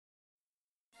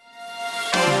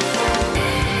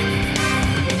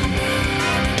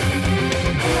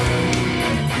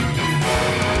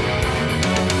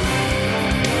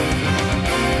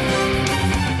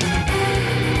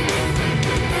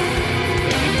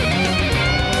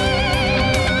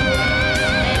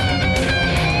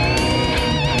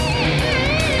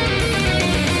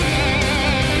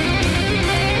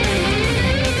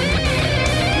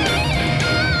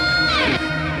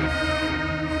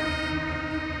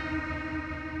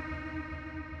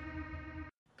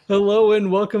Hello and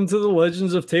welcome to the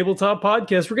Legends of Tabletop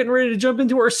podcast. We're getting ready to jump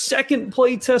into our second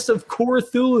playtest of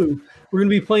Cthulhu. We're going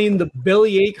to be playing the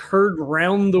Bellyache Heard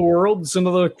Round the World. It's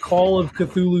another Call of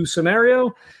Cthulhu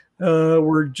scenario.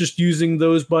 We're just using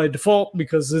those by default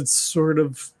because it's sort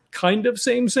of kind of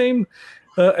same.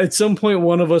 At some point,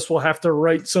 one of us will have to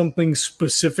write something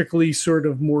specifically sort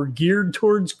of more geared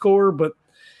towards core, but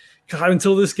God,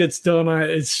 until this gets done,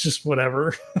 it's just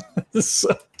whatever.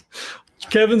 So,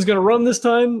 Kevin's going to run this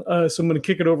time, so I'm going to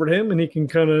kick it over to him, and he can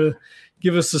kind of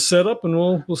give us the setup, and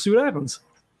we'll see what happens.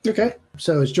 Okay.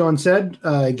 So as John said,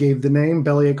 I gave the name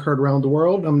Bellyache Heard Round the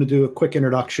World. I'm going to do a quick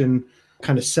introduction,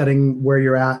 kind of setting where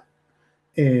you're at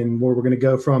and where we're going to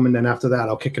go from, and then after that,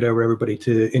 I'll kick it over to everybody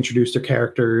to introduce their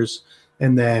characters,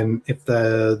 and then if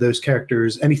those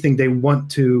characters, anything they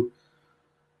want to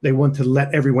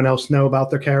let everyone else know about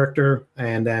their character,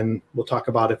 and then we'll talk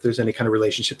about if there's any kind of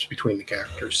relationships between the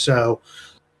characters. So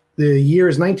the year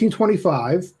is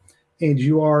 1925, and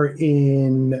you are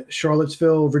in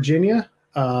Charlottesville, Virginia,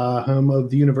 home of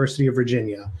the University of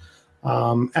Virginia.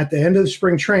 At the end of the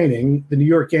spring training, the New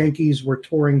York Yankees were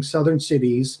touring southern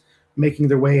cities, making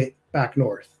their way back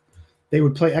north. They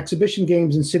would play exhibition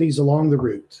games in cities along the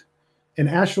route. In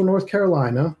Asheville, North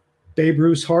Carolina, Babe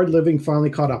Ruth's hard living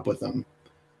finally caught up with them.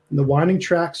 The winding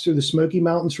tracks through the Smoky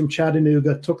Mountains from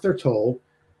Chattanooga took their toll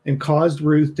and caused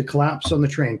Ruth to collapse on the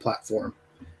train platform.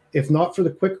 If not for the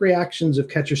quick reactions of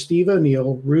catcher Steve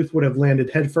O'Neill, Ruth would have landed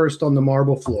headfirst on the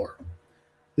marble floor.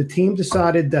 The team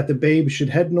decided that the Babe should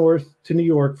head north to New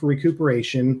York for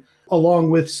recuperation, along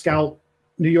with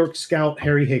New York scout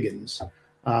Harry Higgins,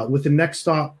 with the next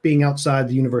stop being outside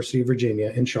the University of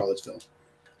Virginia in Charlottesville.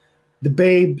 The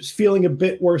Babe's feeling a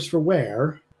bit worse for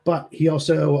wear, but he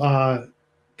also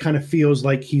kind of feels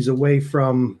like he's away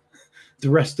from the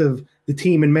rest of the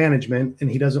team and management,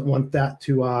 and he doesn't want that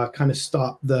to kind of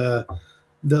stop the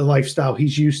lifestyle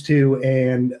he's used to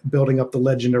and building up the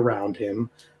legend around him.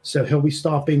 So he'll be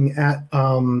stopping at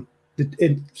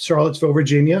in Charlottesville,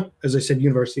 Virginia, as I said,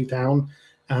 university town,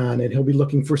 and he'll be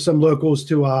looking for some locals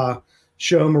to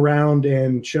show him around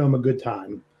and show him a good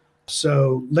time.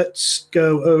 So let's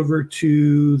go over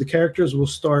to the characters. We'll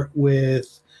start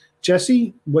with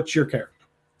Jesse. What's your character?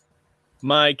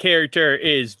 My character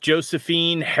is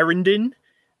Josephine Herndon.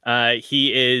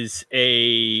 He is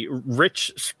a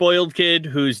rich, spoiled kid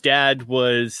whose dad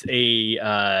was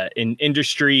an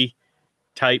industry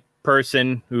type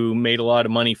person who made a lot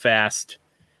of money fast,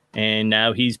 and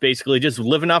now he's basically just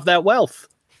living off that wealth.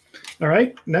 All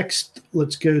right. Next,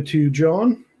 let's go to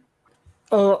John.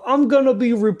 I'm going to be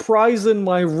reprising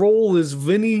my role as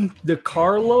Vinny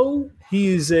DiCarlo. He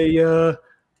is a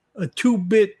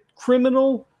two-bit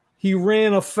criminal. He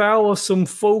ran afoul of some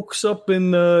folks up in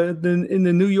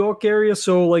the New York area.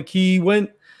 So, like, he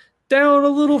went down a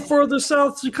little further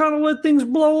south to kind of let things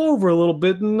blow over a little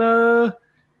bit and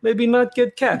maybe not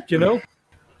get capped, you know?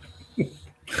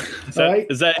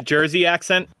 Is that a Jersey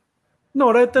accent?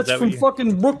 No, that's from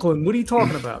fucking Brooklyn. What are you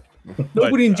talking about?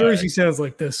 Nobody in Jersey sounds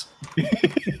like this.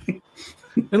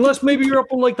 Unless maybe you're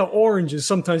up on, like, the Oranges.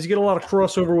 Sometimes you get a lot of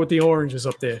crossover with the Oranges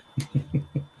up there.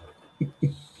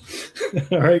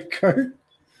 All right, Kurt.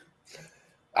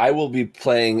 I will be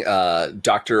playing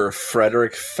Dr.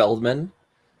 Frederick Feldman.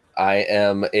 I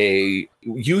am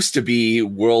used to be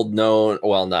world-known,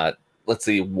 well, not, let's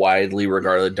say, widely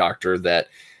regarded doctor that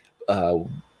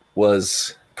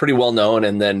was pretty well-known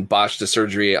and then botched a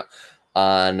surgery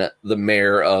on the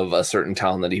mayor of a certain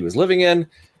town that he was living in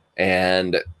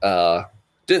and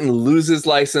didn't lose his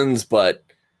license, but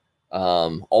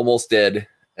almost did,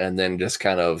 and then just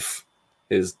kind of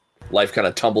his life kind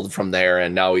of tumbled from there,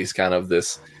 and now he's kind of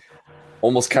this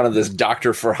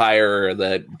doctor for hire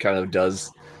that kind of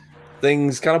does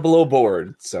things kind of below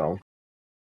board. So,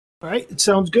 all right, it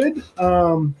sounds good.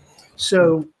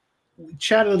 So we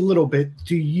chatted a little bit.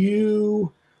 The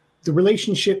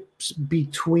relationships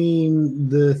between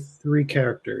the three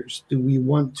characters, do we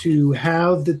want to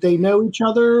have that they know each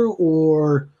other,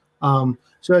 or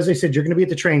so as I said, you're going to be at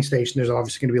the train station. There's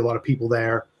obviously going to be a lot of people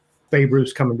there. Babe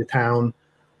Ruth's coming to town.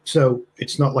 So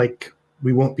it's not like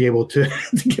we won't be able to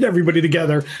get everybody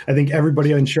together. I think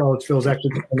everybody in Charlottesville is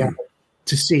actually coming out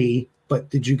to see. But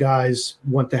did you guys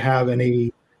want to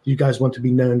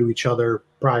be known to each other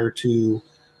prior to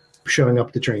showing up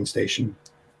at the train station?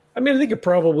 I mean, I think it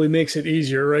probably makes it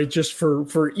easier, right? Just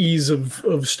for ease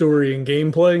of story and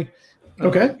gameplay.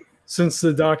 Okay. Since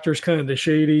the doctor's kind of the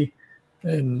shady,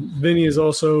 and Vinny is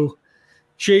also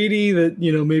shady, that,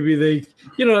 maybe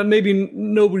maybe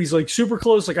nobody's like super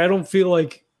close. Like, I don't feel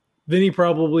like Vinny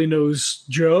probably knows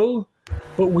Joe,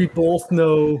 but we both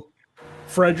know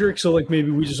Frederick, so like maybe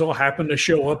we just all happen to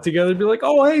show up together and be like,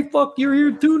 oh, hey, fuck, you're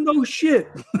here too? No shit.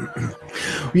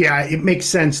 Yeah, it makes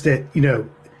sense that,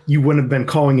 you wouldn't have been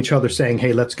calling each other saying,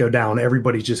 hey, let's go down.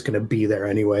 Everybody's just going to be there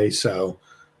anyway. So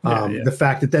the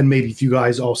fact that then maybe if you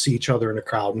guys all see each other in a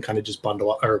crowd and kind of just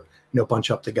bundle up or,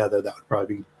 bunch up together, that would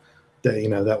probably be,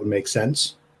 that would make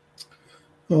sense.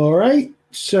 All right.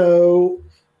 So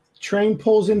train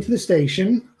pulls into the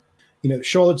station.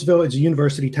 Charlottesville is a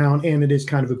university town, and it is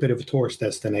kind of a bit of a tourist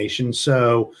destination.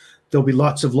 So there'll be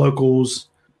lots of locals,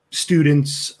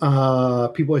 students,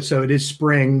 people. So it is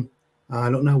spring. I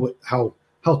don't know how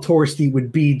touristy it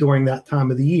would be during that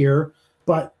time of the year,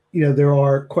 but there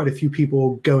are quite a few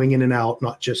people going in and out,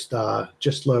 not just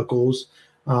locals.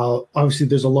 Obviously,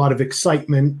 there's a lot of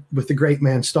excitement with the great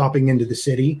man stopping into the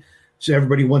city. So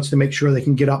everybody wants to make sure they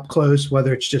can get up close,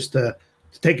 whether it's just to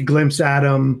take a glimpse at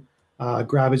him,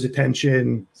 grab his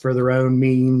attention for their own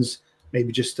means,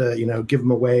 maybe just to, give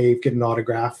him a wave, get an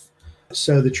autograph.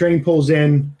 So the train pulls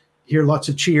in, hear lots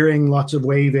of cheering, lots of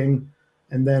waving,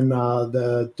 and then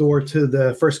the door to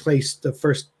the first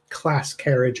class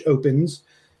carriage opens,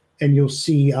 and you'll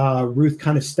see Ruth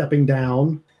kind of stepping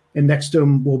down, and next to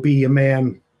him will be a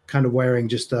man kind of wearing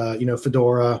just a,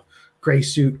 fedora, gray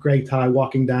suit, gray tie,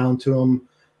 walking down to him.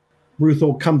 Ruth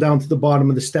will come down to the bottom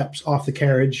of the steps off the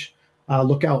carriage,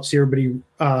 look out, see everybody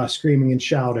screaming and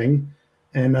shouting,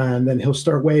 and then he'll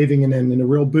start waving, and then in a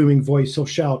real booming voice, he'll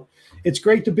shout, "It's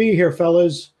great to be here,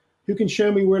 fellas. Who can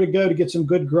show me where to go to get some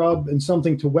good grub and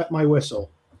something to wet my whistle?"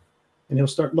 And he'll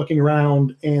start looking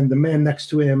around, and the man next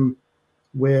to him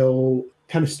will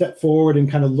kind of step forward and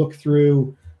kind of look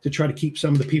through to try to keep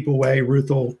some of the people away. Ruth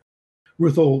will,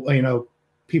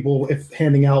 people, if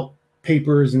handing out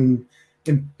papers and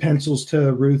pencils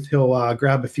to Ruth, he'll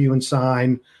grab a few and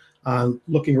sign,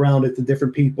 looking around at the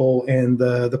different people, and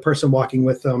the person walking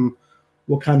with them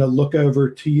will kind of look over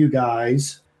to you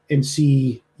guys and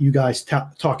see you guys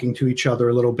talking to each other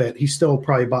a little bit. He's still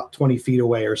probably about 20 feet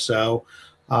away or so.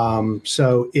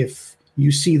 So if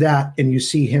you see that and you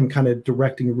see him kind of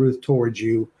directing Ruth towards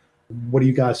you, what do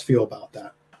you guys feel about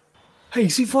that? Hey,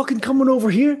 is he fucking coming over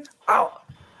here? I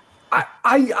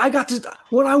got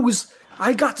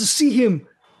to see him,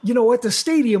 at the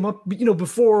stadium up,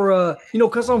 before,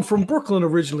 because I'm from Brooklyn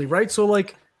originally, right? So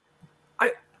like,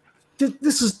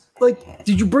 this is like,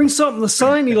 did you bring something to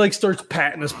sign? He like starts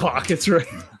patting his pockets, right?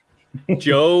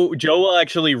 Joe will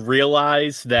actually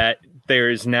realize that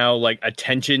there's now like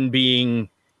attention being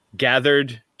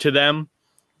gathered to them,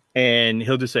 and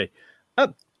he'll just say,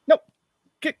 "No,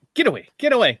 get away.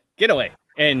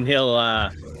 And he'll,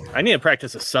 I need to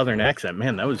practice a Southern accent.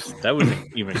 Man, that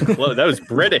wasn't even close. That was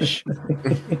British.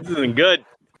 This isn't good.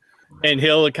 And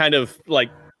he'll kind of like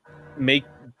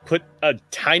put a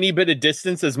tiny bit of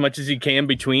distance, as much as he can,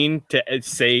 between to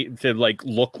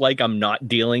look like I'm not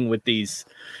dealing with these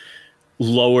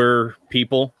lower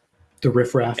people. The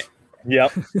riffraff.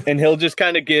 Yep. And he'll just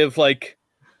kind of give like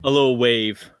a little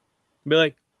wave. Be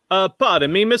like,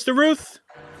 pardon me, Mr. Ruth,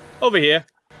 over here.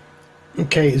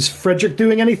 Okay, is Frederick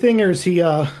doing anything, or is he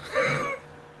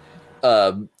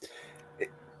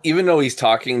even though he's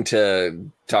talking,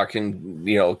 kind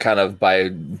of by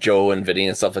Joe and Vinny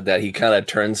and stuff like that, he kind of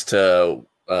turns to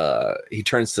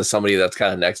somebody that's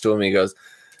kind of next to him, and he goes,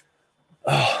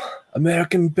 "Oh,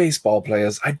 American baseball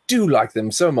players. I do like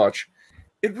them so much.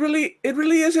 It really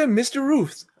is him, Mr.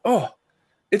 Ruth. Oh,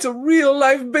 it's a real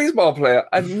life baseball player.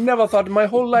 I've never thought in my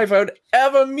whole life I would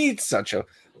ever meet such a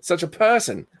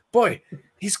person. Boy,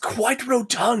 he's quite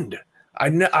rotund. I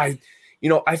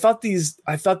thought these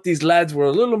lads were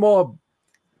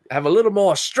have a little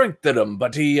more strength in them,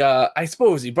 but I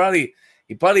suppose he probably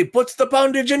puts the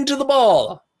poundage into the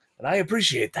ball, and I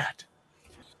appreciate that."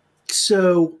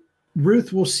 So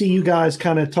Ruth will see you guys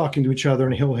kind of talking to each other,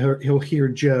 and he'll hear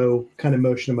Joe kind of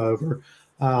motion him over.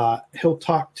 He'll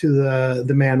talk to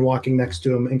the man walking next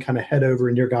to him and kind of head over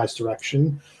in your guys'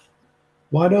 direction.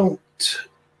 Why don't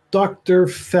Dr.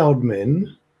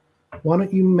 Feldman, why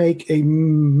don't you make a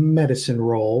medicine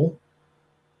roll?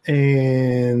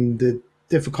 And the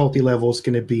difficulty level is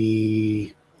going to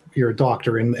be, you're a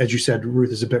doctor, and as you said,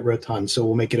 Ruth is a bit rotund, so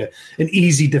we'll make it an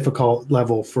easy difficult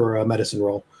level for a medicine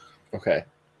roll. Okay.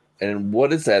 And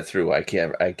what is that through? I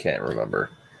can't remember.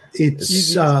 It's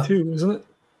easy as 2, isn't it?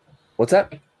 What's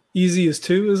that? Easy as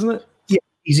 2, isn't it? Yeah,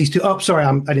 easy as 2. Oh, sorry,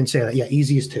 I didn't say that. Yeah,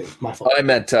 easy as 2. My fault. I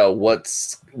meant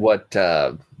what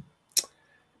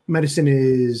medicine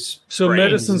is. So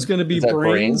brains. Medicine's going to be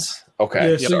brains.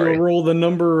 Okay. Yeah, so you'll roll the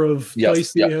number of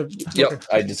dice that you have. Yep. Okay.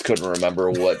 I just couldn't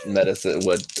remember what medicine.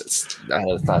 It's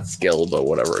not skill, but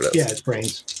whatever it is. Yeah, it's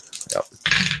brains. Yep.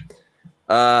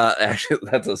 Actually,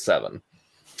 that's a 7.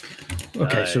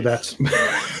 Okay, so Nice.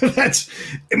 that's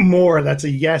more. That's a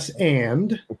yes,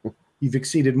 and you've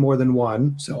exceeded more than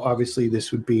one. So obviously,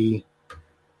 this would be.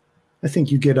 I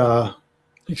think you get you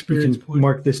Experience can point.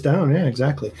 mark this down. Yeah,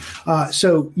 exactly.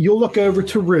 So you'll look over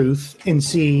to Ruth and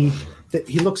see that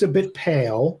he looks a bit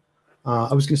pale.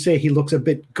 I was going to say he looks a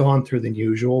bit gaunter than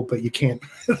usual, but you can't.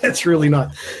 That's really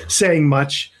not saying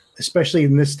much, especially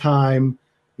in this time.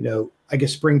 You know, I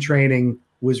guess spring training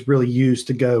was really used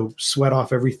to go sweat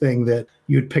off everything that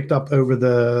you'd picked up over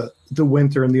the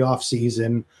winter and the off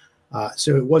season.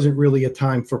 So it wasn't really a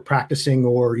time for practicing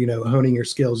or, you know, honing your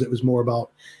skills. It was more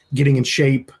about getting in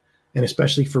shape, and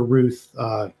especially for Ruth,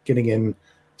 getting in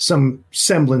some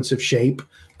semblance of shape.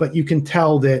 But you can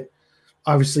tell that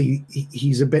obviously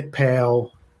he's a bit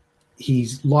pale.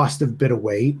 He's lost a bit of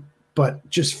weight, but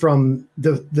just from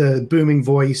the booming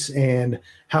voice and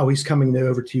how he's coming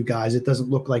over to you guys, it doesn't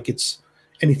look like it's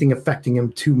anything affecting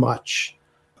him too much.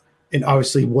 And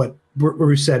obviously what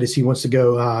Ruth said is he wants to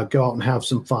go out and have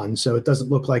some fun. So it doesn't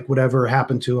look like whatever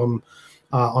happened to him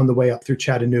on the way up through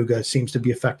Chattanooga seems to be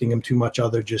affecting him too much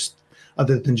other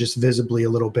than just visibly a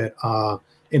little bit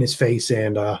in his face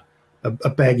and a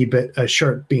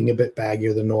shirt being a bit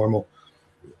baggier than normal.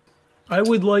 I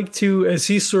would like to, as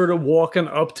he's sort of walking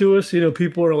up to us, you know,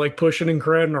 people are like pushing and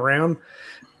crowding around.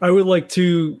 I would like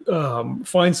to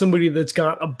find somebody that's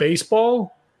got a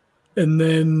baseball and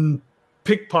then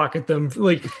pickpocket them,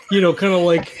 like, you know, kind of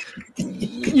like,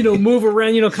 you know, move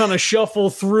around, you know, kind of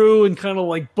shuffle through and kind of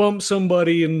like bump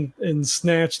somebody and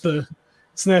snatch the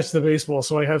baseball.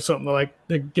 So I have something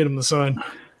to get him the sign.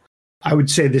 I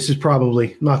would say this is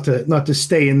probably not to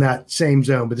stay in that same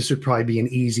zone, but this would probably be an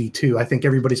easy 2. I think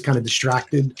everybody's kind of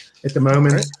distracted at the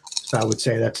moment. Right. So I would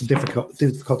say that's a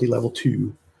difficulty level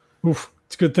 2. Oof,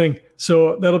 it's a good thing.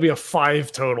 So that'll be a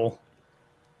 5 total.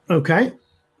 Okay.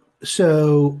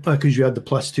 So because you had the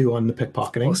 +2 on the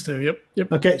pickpocketing. +2,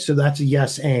 yep. Okay, so that's a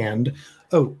yes and.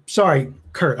 Oh, sorry,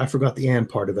 Kurt, I forgot the and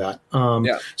part of that.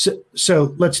 Yeah.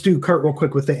 So let's do Kurt real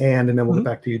quick with the and then we'll get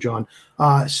back to you, John.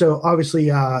 So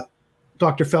obviously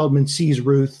Dr. Feldman sees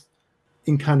Ruth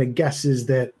and kind of guesses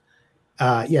that,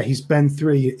 he's been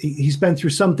through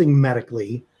something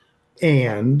medically.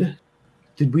 And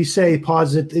did we say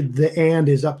positive the and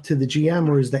is up to the GM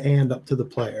or is the and up to the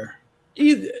player?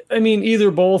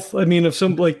 Either both. I mean, if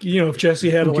if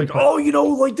Jesse had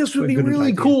this would be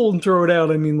really cool and throw it out.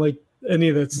 I mean, like any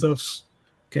of that stuff's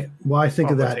okay. Well, I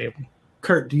think of that. Table.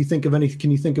 Kurt, do you think of any?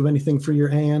 Can you think of anything for your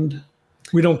and?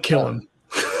 We don't kill him.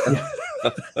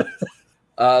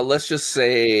 Let's just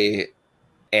say,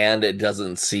 and he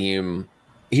doesn't seem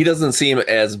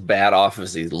as bad off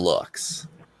as he looks.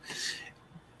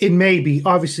 It may be,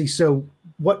 obviously. So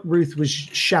what Ruth was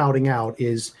shouting out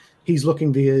is he's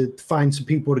looking to find some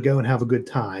people to go and have a good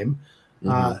time.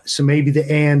 Mm-hmm. So maybe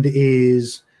the and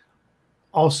is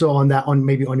also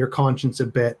maybe on your conscience a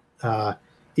bit.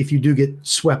 If you do get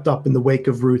swept up in the wake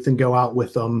of Ruth and go out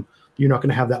with them, you're not going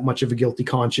to have that much of a guilty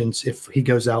conscience if he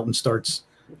goes out and starts,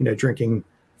 drinking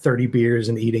 30 beers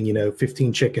and eating,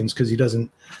 15 chickens, because he doesn't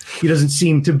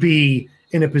seem to be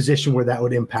in a position where that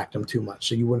would impact him too much.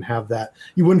 So you wouldn't have that.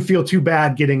 You wouldn't feel too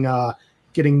bad being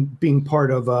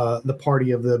part of the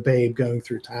party of the babe going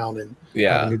through town and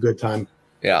having a good time.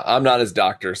 Yeah, I'm not his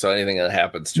doctor, so anything that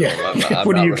happens to him, I'm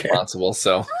not responsible.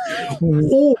 So,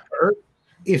 or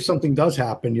if something does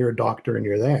happen, you're a doctor and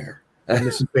you're there. And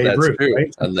this is Babe Ruth,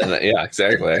 right? And then,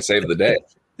 exactly. I saved the day.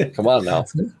 Come on now.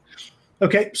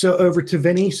 Okay, so over to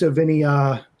Vinny. So Vinny.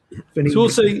 So we'll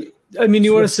say. I mean,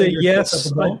 you want to say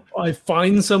yes. I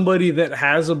find somebody that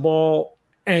has a ball,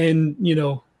 and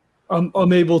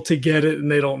I'm able to get it,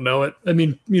 and they don't know it. I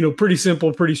mean, pretty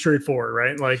simple, pretty straightforward,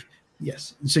 right? Like.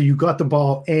 Yes. So you got the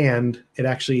ball, and it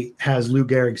actually has Lou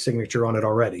Gehrig's signature on it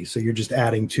already. So you're just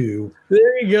adding to.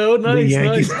 There you go. Nice.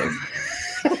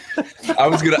 I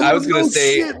was gonna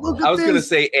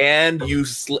say, and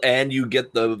you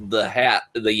get the hat,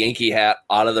 the Yankee hat,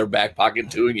 out of their back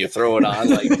pocket too, and you throw it on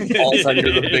like all of a sudden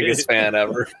you're the biggest fan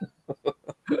ever.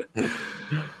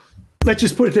 Let's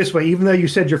just put it this way: even though you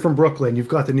said you're from Brooklyn, you've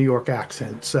got the New York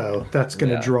accent, so that's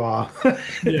going to draw.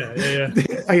 Yeah.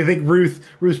 I think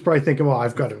Ruth's probably thinking, "Well, I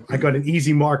got an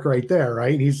easy mark right there,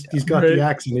 right? He's got the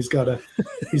accent. He's got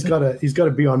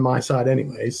to be on my side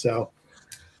anyway." So,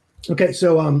 okay,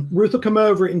 so Ruth will come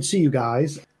over and see you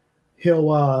guys.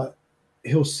 He'll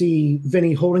see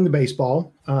Vinny holding the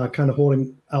baseball, kind of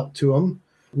holding out to him.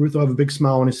 Ruth will have a big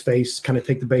smile on his face, kind of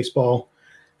take the baseball,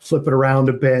 flip it around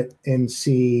a bit, and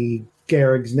see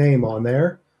Gehrig's name on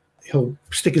there. He'll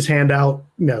stick his hand out,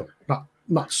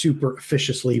 not super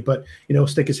officiously, but,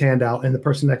 stick his hand out, and the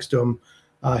person next to him,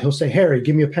 he'll say, "Harry,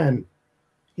 give me a pen."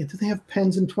 Yeah, do they have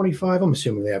pens in 25? I'm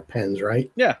assuming they have pens,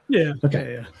 right? Yeah.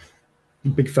 Okay. Yeah.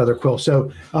 Big feather quill.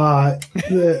 So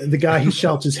the guy who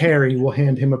shouts is Harry will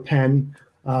hand him a pen.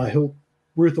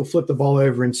 Ruth will flip the ball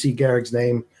over and see Garrick's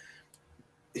name.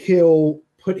 He'll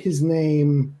put his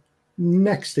name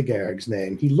next to Garrick's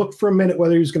name. He looked for a minute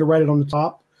whether he was going to write it on the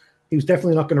top. He was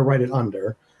definitely not going to write it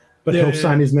under, but he'll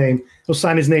sign his name. He'll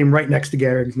sign his name right next to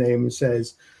Garrick's name and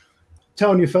says,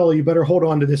 "Telling you, fella, you better hold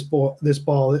on to this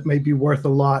ball. It may be worth a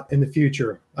lot in the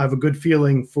future. I have a good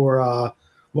feeling for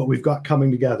what we've got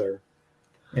coming together."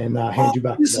 And hand you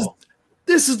back the ball.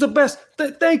 This is the best.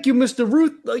 Thank you, Mr.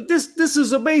 Ruth. Like this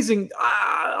is amazing.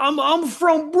 I'm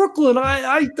from Brooklyn.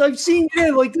 I've seen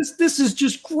it. Like this is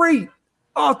just great.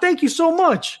 Oh, thank you so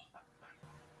much.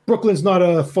 Brooklyn's not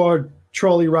a far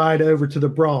trolley ride over to the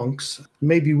Bronx.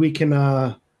 Maybe we can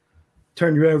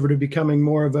turn you over to becoming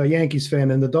more of a Yankees fan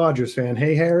than the Dodgers fan.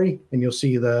 Hey, Harry? And you'll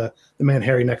see the man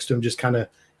Harry next to him just kind of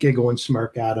giggle and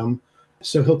smirk at him.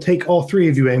 So he'll take all three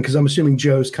of you in because I'm assuming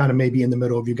Joe's kind of maybe in the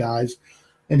middle of you guys.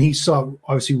 And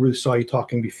obviously Ruth saw you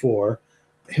talking before.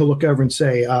 He'll look over and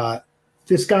say,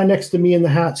 this guy next to me in the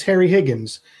hat's Harry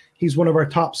Higgins. He's one of our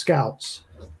top scouts.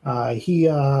 He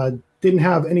didn't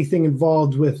have anything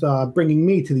involved with bringing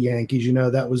me to the Yankees. You know,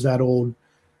 that was that old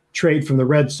trade from the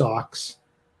Red Sox.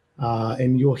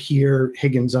 And you'll hear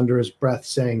Higgins under his breath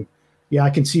saying, yeah,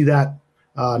 I can see that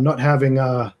not having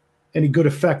any good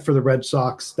effect for the Red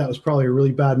Sox. That was probably a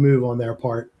really bad move on their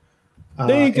part.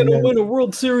 They ain't going to win a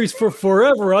World Series for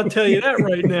forever. I'll tell you that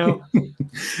right now.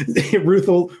 Ruth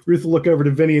will look over to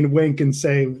Vinny and wink and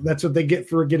say, that's what they get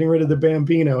for getting rid of the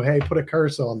Bambino. Hey, put a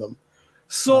curse on them.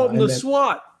 Salt in the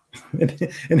SWAT.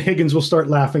 And Higgins will start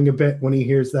laughing a bit when he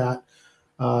hears that.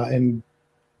 And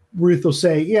Ruth will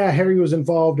say, yeah, Harry was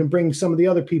involved in bringing some of the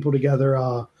other people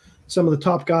together, some of the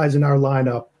top guys in our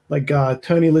lineup, like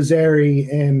Tony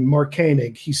Lazzari and Mark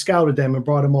Koenig. He scouted them and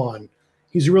brought them on.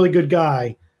 He's a really good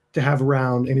guy to have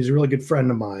around, and he's a really good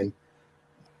friend of mine.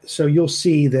 So you'll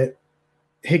see that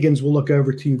Higgins will look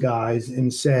over to you guys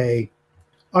and say,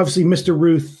 obviously, Mr.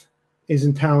 Ruth is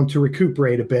in town to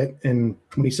recuperate a bit. And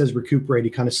when he says recuperate, he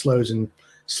kind of slows and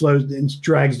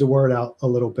drags the word out a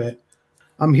little bit.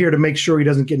 I'm here to make sure he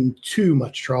doesn't get in too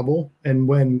much trouble. And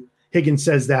when Higgins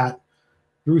says that,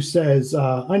 Ruth says,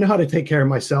 I know how to take care of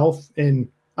myself, and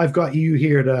I've got you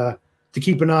here to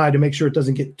keep an eye to make sure it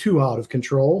doesn't get too out of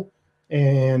control,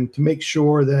 and to make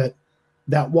sure that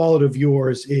that wallet of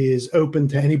yours is open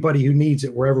to anybody who needs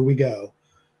it wherever we go.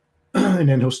 And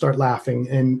then he'll start laughing,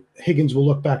 and Higgins will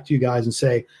look back to you guys and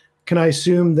say, can I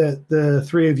assume that the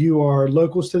three of you are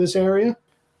locals to this area?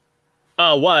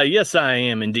 Why, yes, I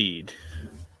am indeed.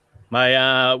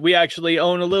 We actually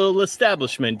own a little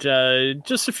establishment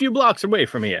just a few blocks away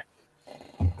from here.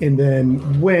 And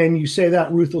then when you say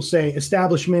that, Ruth will say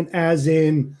establishment as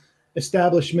in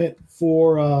establishment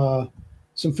for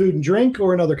some food and drink,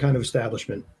 or another kind of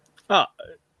establishment?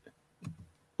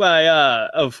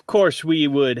 Of course we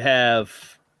would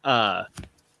have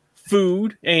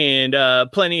food and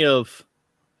plenty of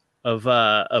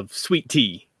sweet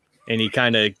tea. And he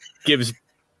kind of gives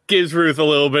Ruth a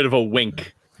little bit of a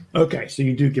wink. Okay, so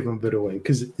you do give him a bit of a wink,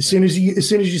 because as soon as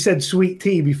you said sweet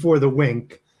tea before the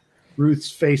wink,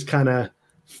 Ruth's face kind of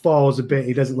falls a bit.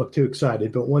 He doesn't look too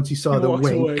excited, but once he saw the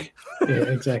wink, yeah,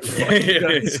 exactly.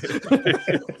 Next,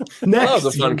 that was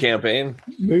a fun campaign.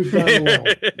 Move down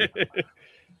the line.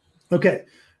 Okay,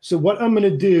 so what I'm going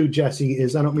to do, Jesse,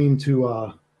 is I don't mean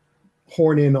to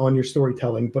horn in on your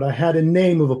storytelling, but I had a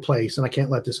name of a place, and I can't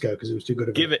let this go because it was too good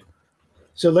of Give it.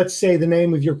 So let's say the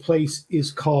name of your place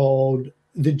is called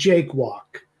the Jake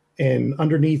Walk, and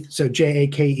underneath, so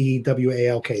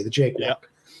JAKEWALK, the Jake Walk,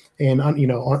 and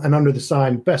and under the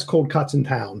sign, best cold cuts in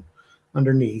town,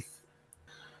 underneath.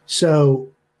 So,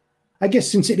 I guess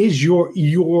since it is your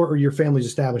or your family's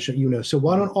establishment, so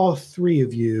why don't all three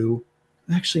of you?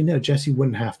 Actually, no, Jesse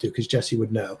wouldn't have to, because Jesse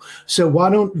would know. So why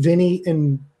don't Vinny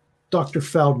and Dr.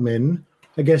 Feldman,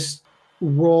 I guess,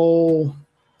 roll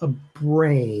a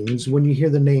brains when you hear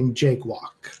the name Jake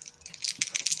Walk?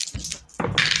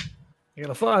 I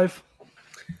got a 5.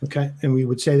 Okay, and we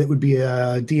would say that would be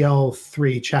a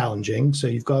DL3 challenging. So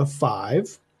you've got a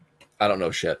 5. I don't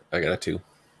know shit. I got a 2.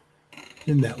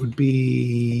 And that would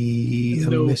be a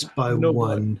miss by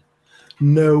 1.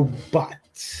 No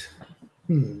but.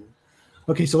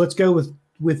 Okay, so let's go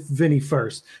with Vinny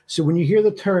first. So when you hear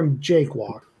the term Jake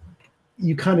Walk,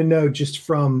 you kind of know just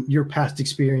from your past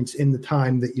experience in the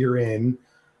time that you're in,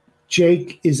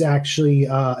 Jake is actually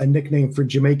a nickname for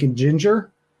Jamaican ginger.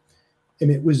 And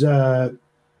it was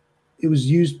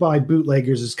used by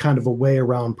bootleggers as kind of a way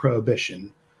around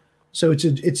prohibition. So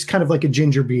it's kind of like a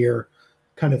ginger beer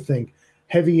kind of thing.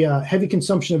 heavy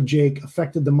consumption of Jake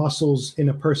affected the muscles in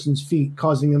a person's feet,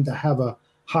 causing them to have a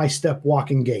high step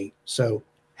walking gait. So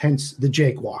hence the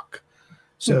Jake walk.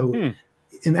 So,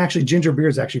 and actually ginger beer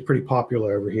is actually pretty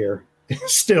popular over here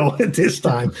still at this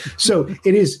time. So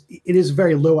it is a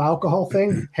very low alcohol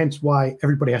thing, hence why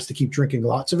everybody has to keep drinking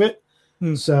lots of it.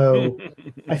 So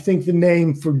I think the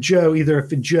name for Joe, either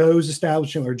for Joe's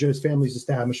establishment or Joe's family's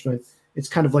establishment, it's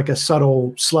kind of like a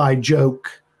subtle slide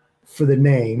joke for the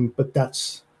name, but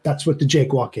that's what the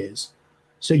Jake Walk is.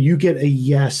 So you get a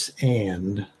yes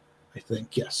and, I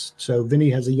think, yes. So Vinny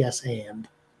has a yes and.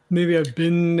 Maybe I've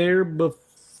been there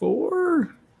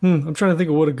before. I'm trying to think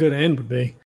of what a good end would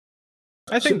be.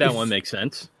 I think that one makes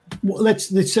sense. Well,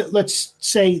 let's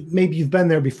say maybe you've been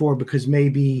there before because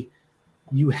maybe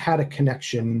you had a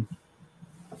connection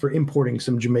for importing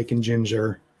some Jamaican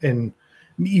ginger, and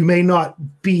you may not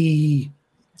be.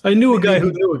 I knew a guy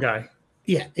who knew a guy.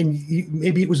 Yeah, and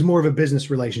maybe it was more of a business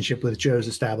relationship with Joe's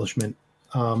establishment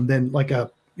than like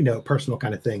a personal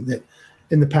kind of thing. That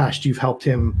in the past you've helped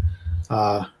him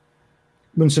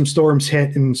when some storms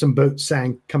hit and some boats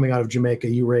sank coming out of Jamaica.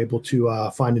 You were able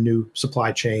to find a new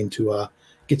supply chain to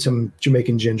get some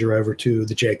Jamaican ginger over to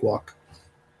the Jake Walk.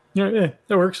 Yeah,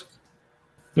 that works.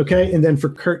 Okay, and then for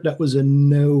Kurt, that was a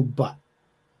no but,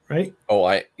 right? Oh,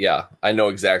 I know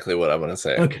exactly what I'm going to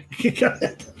say. Okay, go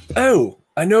ahead. Oh,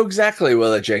 I know exactly what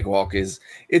a Jake Walk is.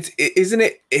 It's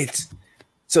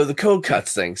so the cold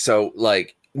cuts thing. So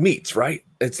like meats, right?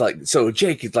 It's like, so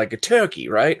Jake is like a turkey,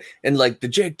 right? And like the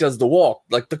Jake does the walk,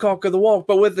 like the cock of the walk,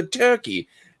 but with the turkey,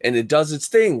 and it does its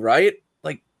thing, right?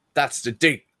 Like that's the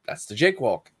Jake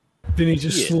Walk. Then he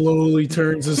just slowly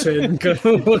turns his head and kind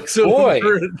of looks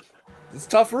over. It's a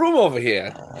tough room over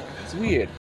here. It's weird.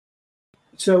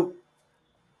 So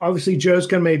obviously Joe's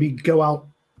going to maybe go out,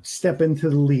 step into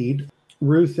the lead.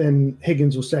 Ruth and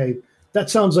Higgins will say, that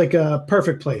sounds like a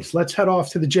perfect place. Let's head off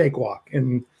to the Jake Walk.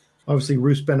 And obviously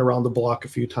Ruth's been around the block a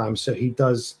few times, so he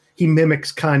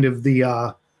mimics kind of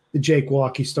the Jake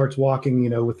Walk. He starts walking,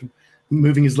 with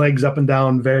moving his legs up and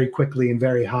down very quickly and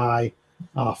very high,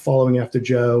 following after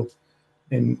Joe.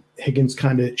 And Higgins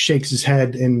kind of shakes his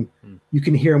head, and you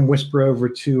can hear him whisper over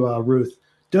to Ruth,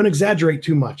 don't exaggerate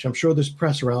too much. I'm sure there's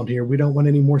press around here. We don't want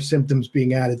any more symptoms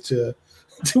being added to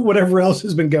whatever else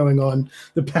has been going on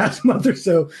the past month or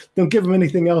so. Don't give him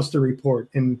anything else to report.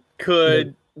 And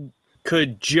could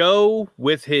Joe,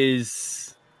 with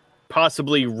his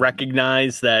possibly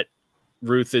recognize that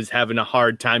Ruth is having a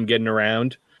hard time getting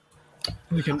around?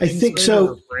 I think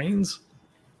so. Brains?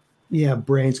 Yeah,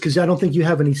 brains, because I don't think you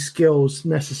have any skills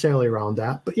necessarily around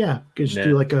that. But yeah, just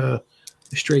do like a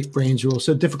straight brains rule.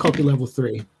 So difficulty level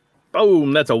 3.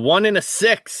 Boom, that's a 1 and a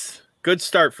 6. Good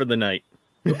start for the night.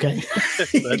 Okay.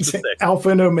 That's Alpha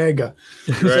and Omega.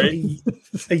 Right?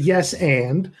 So a yes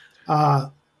and.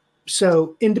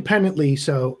 So independently,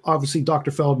 so obviously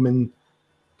Dr. Feldman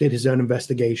did his own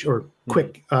investigation or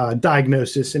quick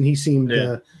diagnosis, and he seemed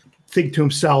to think to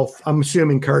himself, I'm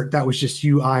assuming, Kurt, that was just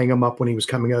you eyeing him up when he was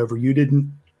coming over. You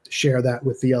didn't share that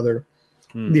with the other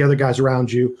guys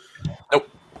around you. Nope.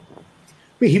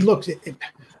 But he looked.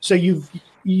 So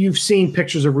you've seen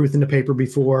pictures of Ruth in the paper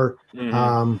before.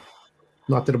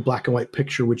 Not that a black and white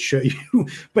picture would show you,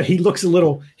 but he looks a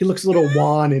little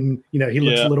wan, and he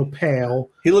looks a little pale.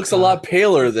 He looks a lot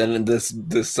paler than in this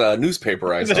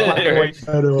newspaper I saw. Black and white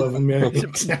photo of him. Yeah,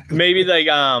 exactly. Maybe like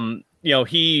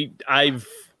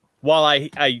while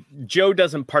Joe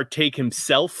doesn't partake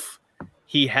himself,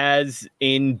 he has,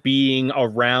 in being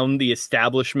around the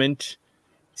establishment,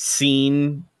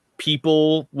 seen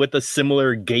people with a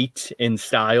similar gait and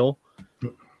style.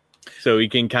 So he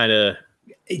can kind of...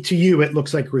 To you, it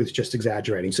looks like Ruth's just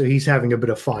exaggerating. So he's having a bit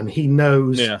of fun. He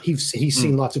knows he's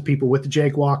seen lots of people with the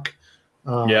Jake Walk.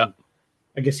 I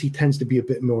guess he tends to be a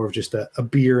bit more of just a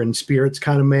beer and spirits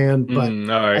kind of man. But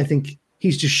I think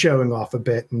he's just showing off a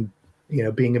bit and,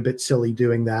 being a bit silly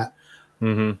doing that.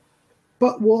 Mm-hmm.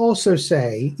 But we'll also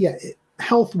say,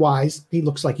 health-wise, he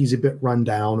looks like he's a bit run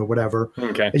down or whatever.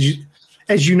 Okay.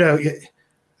 As you know, I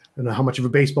don't know how much of a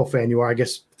baseball fan you are. I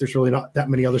guess there's really not that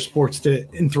many other sports to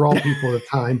enthrall people at the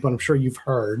time, but I'm sure you've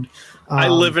heard. I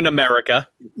live in America.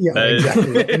 Yeah,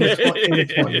 exactly. In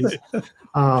its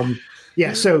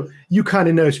 20s. So you kind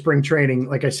of know spring training,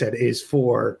 like I said, is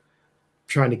for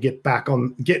trying to get back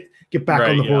on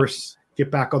the horse, get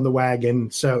back on the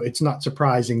wagon. So it's not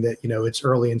surprising that, it's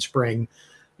early in spring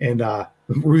and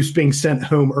Ruth's being sent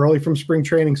home early from spring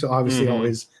training. So obviously all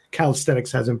his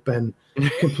calisthenics hasn't been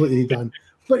completely done.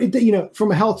 But,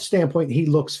 from a health standpoint, he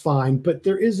looks fine. But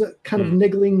there is a kind of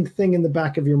niggling thing in the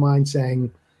back of your mind saying,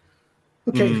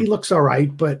 okay, he looks all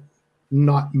right, but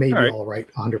not maybe all right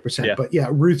 100%. Yeah.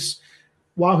 But, Ruth's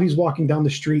while he's walking down the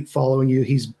street following you,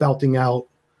 he's belting out.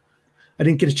 I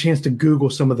didn't get a chance to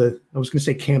Google some of the, I was going to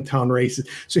say Camptown races.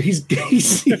 So he's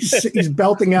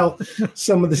belting out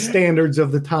some of the standards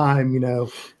of the time,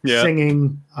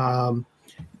 singing.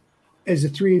 As the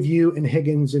three of you and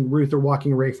Higgins and Ruth are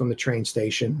walking away from the train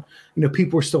station,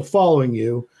 people are still following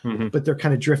you, but they're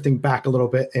kind of drifting back a little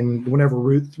bit. And whenever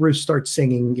Ruth starts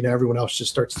singing, everyone else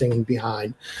just starts singing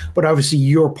behind. But obviously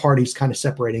your party's kind of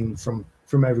separating from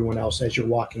everyone else as you're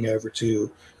walking over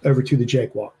to the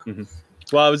Jake Walk. Mm-hmm.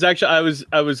 Well, I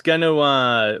was going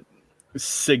to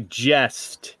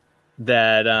suggest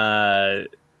that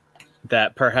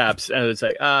that perhaps I was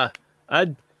like,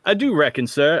 I do reckon,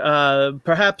 sir.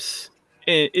 Perhaps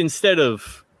instead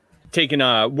of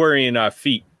worrying our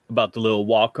feet about the little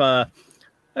walk, I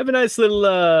have a nice little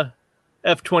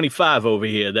F-25 over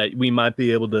here that we might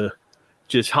be able to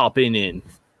just hop in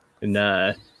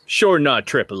and shorten our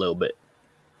trip a little bit.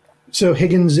 So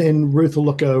Higgins and Ruth will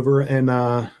look over,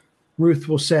 and Ruth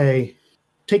will say,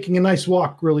 taking a nice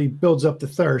walk really builds up the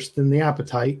thirst and the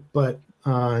appetite, but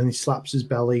and he slaps his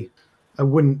belly. I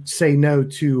wouldn't say no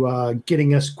to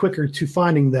getting us quicker to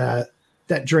finding that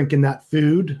drink and that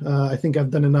food. I think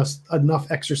I've done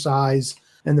enough exercise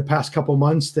in the past couple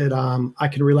months that I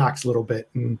can relax a little bit.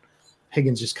 And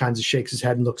Higgins just kind of shakes his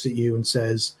head and looks at you and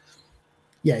says,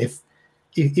 yeah,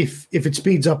 if it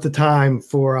speeds up the time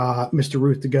for Mr.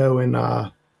 Ruth to go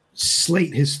and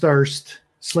slake his thirst,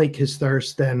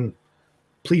 then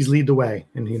please lead the way.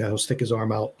 And he'll stick his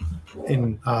arm out,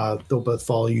 and they'll both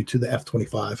follow you to the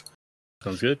F-25.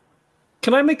 Sounds good.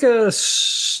 Can I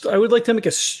I would like to make a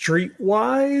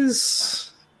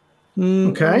streetwise.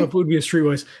 Okay. I don't know if it would be a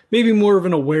streetwise. Maybe more of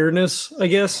an awareness, I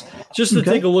guess, just to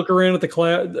take a look around at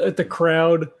the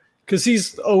crowd, because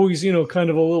he's always, kind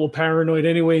of a little paranoid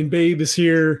anyway. And Babe is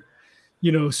here,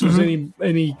 so is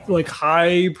any like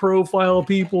high profile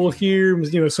people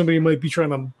here? Somebody might be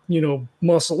trying to,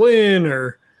 muscle in,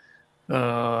 or,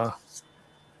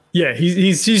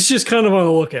 he's just kind of on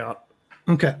the lookout.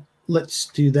 Okay. Let's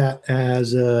do that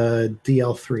as a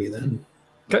DL3 then.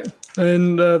 Okay.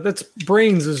 And that's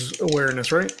Brains'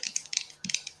 awareness, right?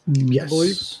 Yes. I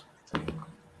believe.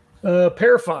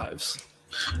 Pair of fives.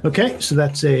 Okay, so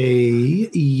that's a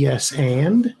yes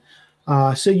and.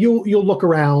 So you'll look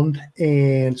around,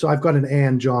 and so I've got an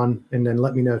and, John, and then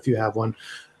let me know if you have one.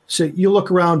 So you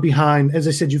look around behind. As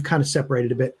I said, you've kind of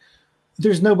separated a bit.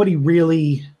 There's nobody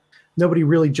really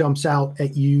jumps out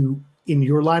at you in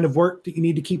your line of work that you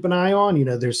need to keep an eye on.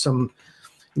 There's some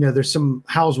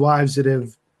housewives that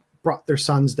have brought their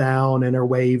sons down and are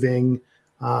waving.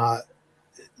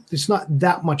 There's not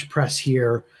that much press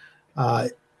here.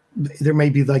 There may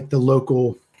be like the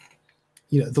local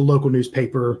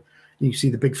newspaper. You see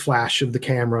the big flash of the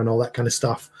camera and all that kind of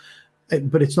stuff.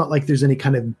 But it's not like there's any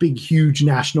kind of big, huge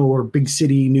national or big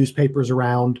city newspapers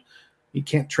around. You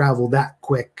can't travel that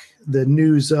quick. The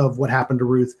news of what happened to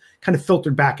Ruth kind of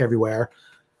filtered back everywhere,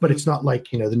 but it's not like,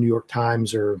 the New York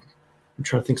Times, or I'm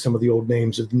trying to think some of the old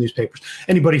names of the newspapers.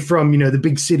 Anybody from, the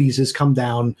big cities has come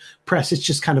down. Press, it's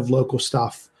just kind of local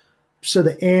stuff. So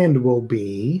the end will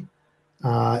be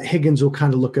Higgins will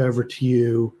kind of look over to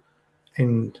you,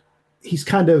 and he's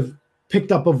kind of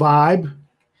picked up a vibe.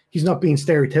 He's not being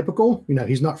stereotypical.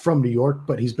 He's not from New York,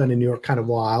 but he's been in New York kind of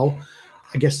a while.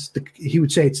 I guess he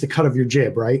would say it's the cut of your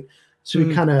jib, right? So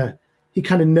he kind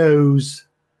of knows,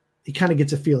 he kind of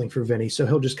gets a feeling for Vinny. So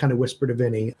he'll just kind of whisper to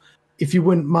Vinny, if you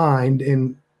wouldn't mind,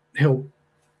 and he'll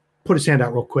put his hand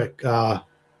out real quick.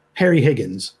 Harry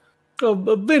Higgins. Oh,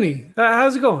 Vinny,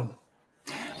 how's it going?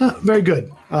 Very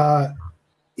good.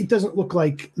 It doesn't look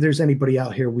like there's anybody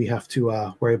out here we have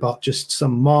to worry about. Just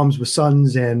some moms with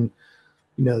sons and,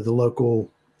 the local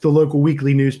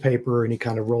weekly newspaper. And he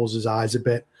kind of rolls his eyes a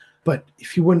bit. But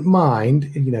if you wouldn't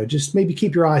mind, just maybe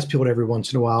keep your eyes peeled every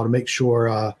once in a while to make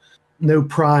sure no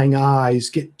prying eyes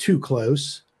get too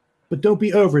close. But don't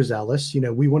be overzealous.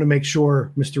 We want to make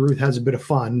sure Mr. Ruth has a bit of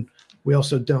fun. We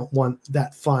also don't want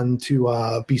that fun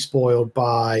to be spoiled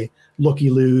by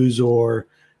looky-loos or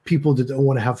people that don't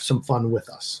want to have some fun with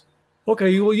us.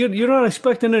 Okay, well, you're not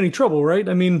expecting any trouble, right?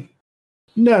 I mean...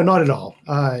 No, not at all.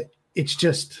 It's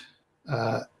just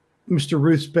Mr.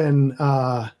 Ruth's been...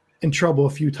 in trouble a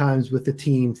few times with the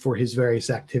team for his various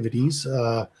activities.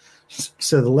 So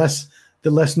the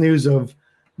less news of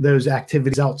those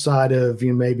activities outside of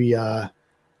maybe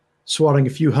swatting a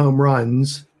few home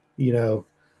runs,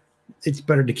 it's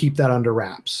better to keep that under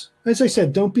wraps. As I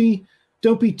said, don't be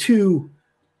too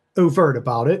overt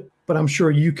about it, but I'm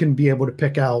sure you can be able to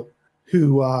pick out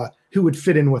who would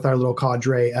fit in with our little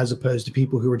cadre, as opposed to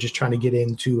people who are just trying to get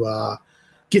in to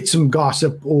get some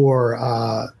gossip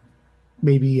or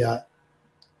maybe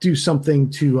do something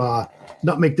to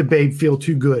not make the babe feel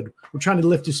too good. We're trying to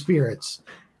lift his spirits,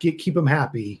 keep him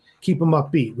happy, keep him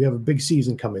upbeat. We have a big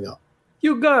season coming up.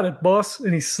 You got it, boss.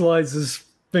 And he slides his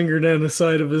finger down the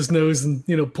side of his nose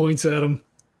and, points at him.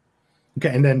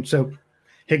 Okay, and then so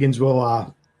Higgins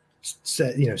will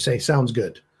say sounds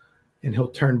good, and he'll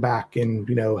turn back and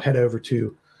head over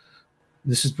to.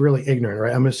 This is really ignorant,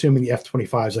 right? I'm assuming the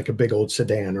F-25 is like a big old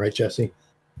sedan, right, Jesse?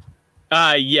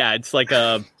 Yeah, it's like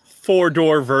a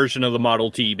 4-door version of the Model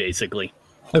T, basically.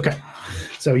 Okay,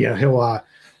 so yeah,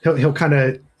 he'll kind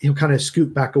of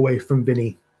scoot back away from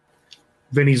Vinny.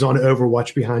 Vinny's on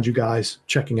Overwatch behind you guys,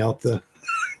 checking out the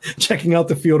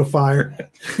field of fire.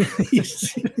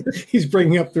 he's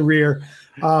bringing up the rear.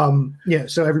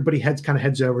 So everybody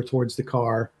heads over towards the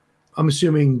car. I'm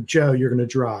assuming, Joe, you're going to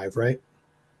drive, right?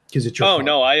 Because it's your car.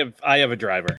 No, I have a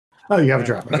driver. Oh, you have a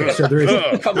driver. Okay, so there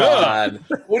is. Come on,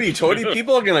 what are you, Tony?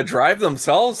 People are going to drive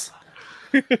themselves?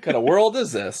 What kind of world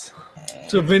is this?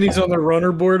 So Vinny's on the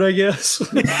runner board, I guess.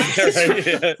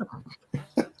 Yeah.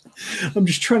 I'm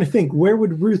just trying to think, where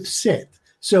would Ruth sit?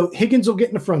 So Higgins will get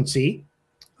in the front seat.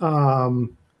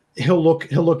 He'll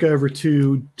look over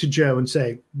to Joe and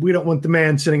say, "We don't want the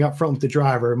man sitting up front with the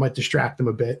driver. It might distract him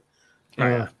a bit.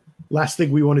 Last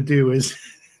thing we want to do is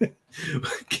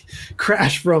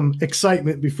crash from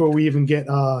excitement before we even get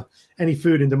any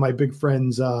food into my big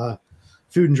friend's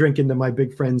food and drink into my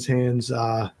big friend's hands.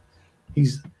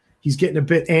 He's getting a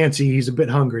bit antsy. He's a bit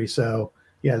hungry. So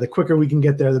yeah, the quicker we can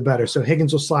get there, the better." So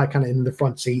Higgins will slide kind of into the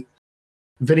front seat.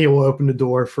 Vinny will open the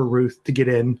door for Ruth to get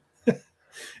in.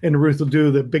 And Ruth will do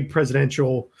the big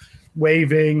presidential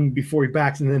waving before he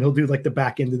backs, and then he'll do like the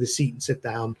back end of the seat and sit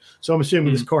down. So I'm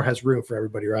assuming this car has room for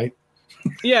everybody, right?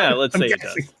 Yeah, let's say it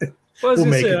does. Well, I was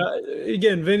going to say,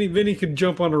 again, Vinny could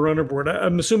jump on a runner board.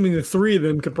 I'm assuming the three of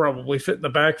them could probably fit in the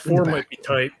back. Four might be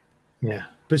tight. Yeah.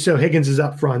 But so Higgins is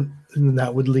up front, and then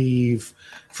that would leave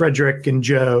Frederick and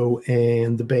Joe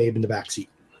and the babe in the back seat.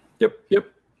 Yep.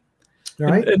 All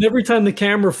right. And every time the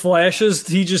camera flashes,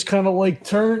 he just kind of like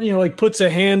puts a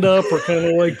hand up or kind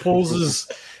of like pulls his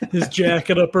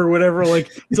jacket up or whatever. Like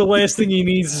the last thing he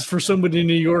needs is for somebody in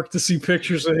New York to see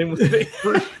pictures of him with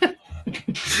paper.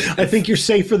 I think you're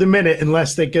safe for the minute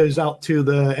unless that goes out to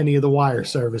any of the wire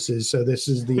services. So this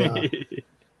is the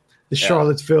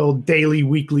Charlottesville Daily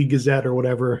Weekly Gazette or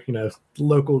whatever,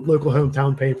 local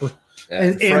hometown paper,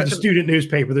 and the student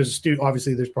newspaper.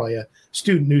 Obviously there's probably a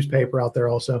student newspaper out there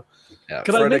also. Yeah,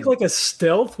 Could I make like a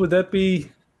stealth? Would that be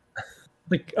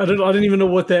like I didn't even know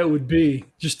what that would be.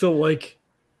 Just to like.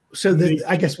 So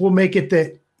I guess we'll make it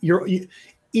that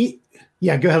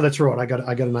yeah, go ahead. Let's roll it. I got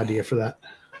an idea for that.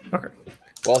 Okay.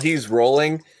 While he's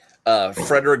rolling,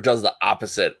 Frederick does the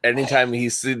opposite. Anytime he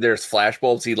sees there's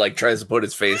flashbulbs, he like tries to put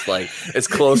his face like as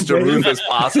close to Ruth as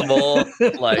possible,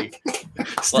 like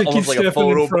almost like a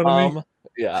photo bomb.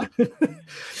 Yeah.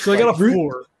 So I got a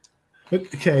 4.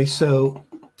 Okay, so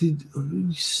did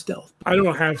stealth? I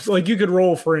don't have you could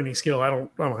roll for any skill. I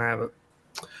don't have it.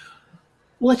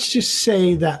 Let's just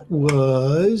say that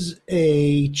was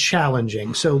a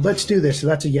challenging. So let's do this. So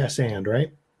that's a yes and,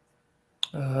 right?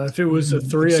 If it was a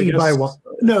 3, exceed I guess. by 1.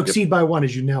 No, exceed by 1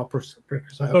 is you now.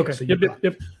 Okay. So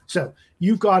Yep. So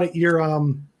you've got it. You're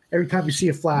every time you see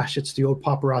a flash, it's the old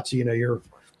paparazzi. You're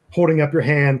holding up your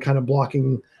hand, kind of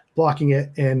blocking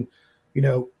it, and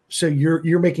so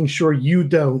you're making sure you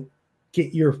don't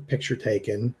get your picture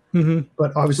taken. Mm-hmm.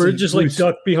 But obviously, or just like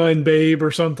duck behind Babe or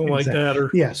something like that.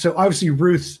 Or yeah. So obviously,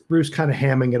 Ruth's kind of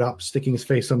hamming it up, sticking his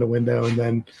face on the window, and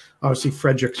then obviously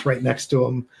Frederick's right next to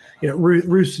him.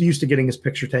 Ruth's used to getting his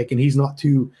picture taken. He's not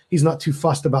too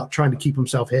fussed about trying to keep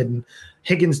himself hidden.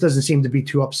 Higgins doesn't seem to be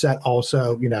too upset.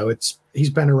 Also, he's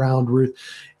been around Ruth.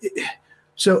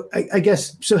 So I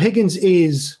guess Higgins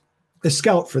is a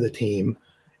scout for the team.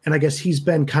 And I guess he's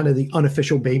been kind of the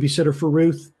unofficial babysitter for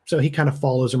Ruth. So he kind of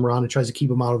follows him around and tries to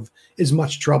keep him out of as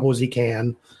much trouble as he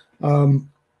can.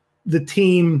 The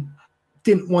team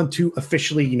didn't want to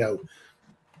officially,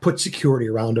 put security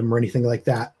around him or anything like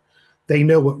that. They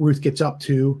know what Ruth gets up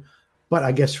to. But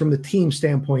I guess from the team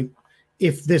standpoint,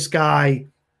 if this guy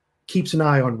keeps an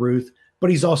eye on Ruth, but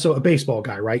he's also a baseball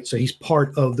guy, right? So he's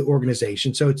part of the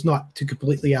organization. So it's not too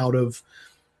completely out of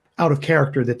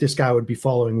character that this guy would be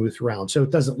following Ruth around. So it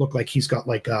doesn't look like he's got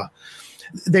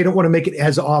they don't want to make it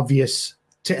as obvious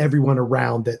to everyone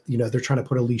around that, they're trying to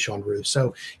put a leash on Ruth.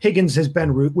 So Higgins has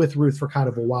been with Ruth for kind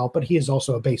of a while, but he is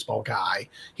also a baseball guy.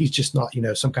 He's just not,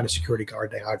 some kind of security guard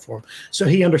they hired for him. So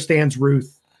he understands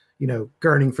Ruth,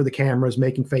 gurning for the cameras,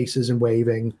 making faces and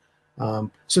waving.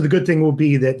 So the good thing will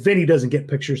be that Vinny doesn't get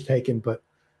pictures taken, but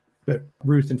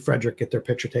Ruth and Frederick get their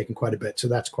picture taken quite a bit. So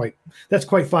that's quite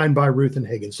fine by Ruth and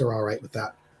Higgins. They're all right with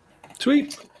that.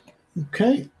 Sweet.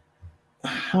 Okay.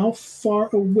 How far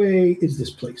away is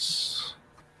this place,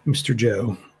 Mr.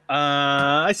 Joe?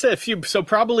 I said a few, so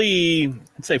probably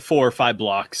I'd say 4 or 5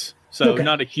 blocks. So Okay.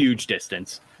 not a huge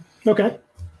distance. Okay.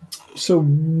 So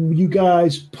you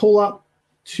guys pull up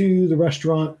to the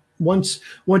restaurant. Once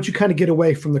you kind of get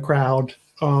away from the crowd,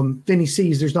 Vinny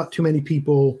sees there's not too many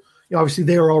people. Obviously,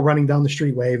 they were all running down the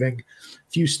street waving.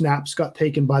 A few snaps got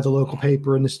taken by the local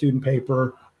paper and the student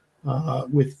paper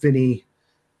with Vinny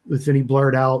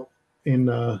blurred out in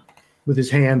with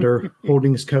his hand or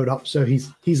holding his coat up. So he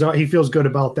feels good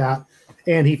about that,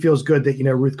 and he feels good that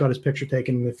Ruth got his picture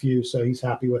taken in a few. So he's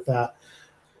happy with that.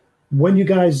 When you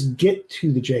guys get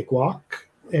to the Jake Walk,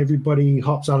 everybody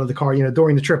hops out of the car.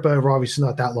 During the trip over, obviously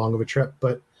not that long of a trip,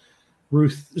 but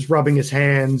Ruth is rubbing his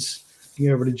hands,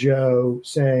 looking over to Joe,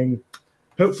 saying,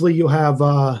 "Hopefully you'll have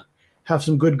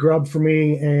some good grub for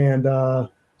me and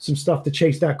some stuff to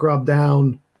chase that grub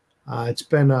down. It's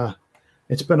been a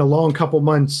long couple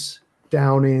months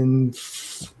down in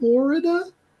Florida.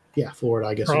 Yeah, Florida,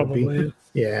 I guess it would be.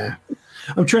 Yeah,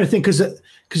 I'm trying to think because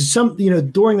some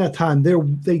during that time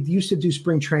they used to do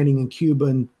spring training in Cuba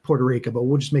and Puerto Rico, but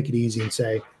we'll just make it easy and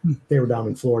say they were down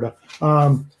in Florida.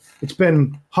 It's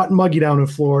been hot and muggy down in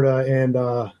Florida, and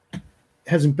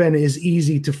hasn't been as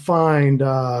easy to find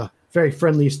very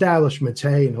friendly establishments.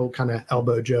 Hey, and he'll kind of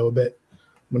elbow Joe a bit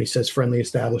when he says friendly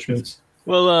establishments.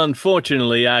 Well,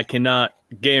 unfortunately, I cannot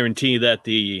guarantee that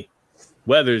the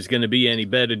weather is going to be any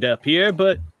better up here,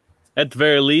 but at the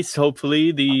very least,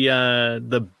 hopefully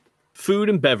the food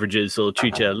and beverages will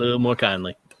treat you a little more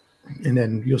kindly." And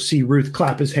then you'll see Ruth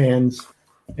clap his hands,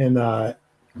 and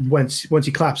once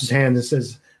he claps his hands and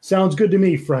says, "Sounds good to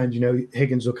me, friend,"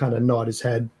 Higgins will kind of nod his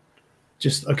head,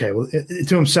 just okay, well,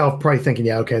 to himself, probably thinking,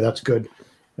 "Yeah, okay, that's good."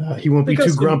 He won't be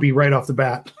too grumpy right off the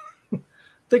bat.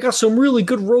 They got some really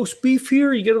good roast beef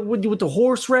here. You get it with the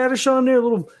horseradish on there, a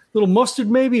little mustard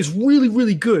maybe. It's really,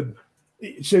 really good.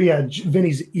 So yeah,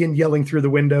 Vinny's yelling through the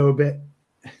window a bit,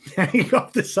 hanging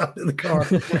off the side of the car.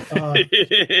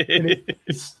 And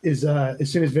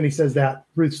as soon as Vinny says that,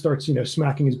 Ruth starts,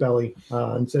 smacking his belly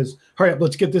and says, "Hurry up,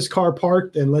 let's get this car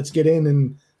parked and let's get in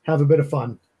and have a bit of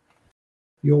fun."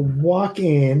 You'll walk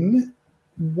in.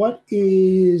 What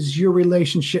is your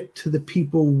relationship to the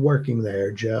people working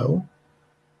there, Joe?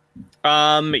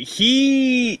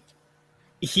 He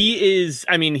is,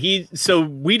 so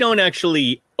we don't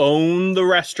actually own the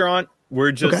restaurant.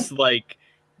 We're just like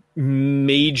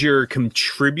major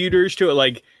contributors to it.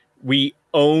 Like we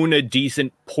own a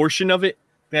decent portion of it,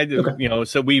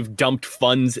 so we've dumped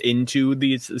funds into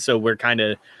these. So we're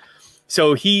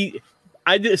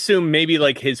I'd assume maybe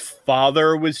like his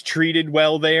father was treated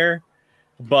well there,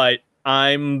 but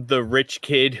I'm the rich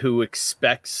kid who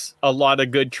expects a lot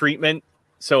of good treatment.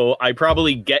 So I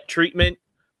probably get treatment,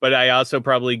 but I also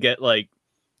probably get like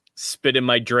spit in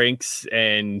my drinks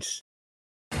and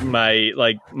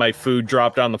my food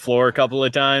dropped on the floor a couple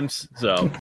of times. So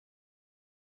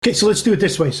okay, so let's do it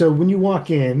this way. So when you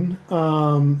walk in,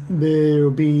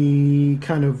 there'll be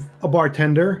kind of a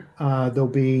bartender. There'll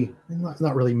be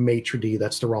not really maitre d',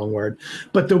 that's the wrong word,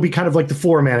 but there'll be kind of like the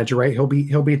floor manager, right? He'll be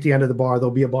at the end of the bar. There'll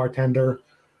be a bartender.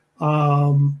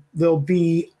 There'll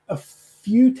be a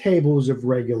few tables of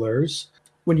regulars.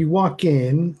 When you walk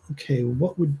in, okay,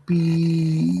 what would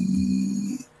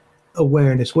be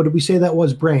awareness? What did we say that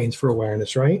was? Brains for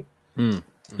awareness, right?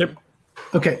 Yep.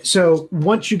 Okay, so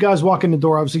once you guys walk in the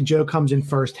door, obviously Joe comes in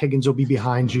first. Higgins will be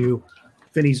behind you.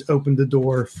 Vinny's opened the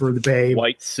door for the babe.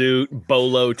 White suit,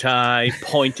 bolo tie,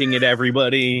 pointing at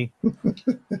everybody.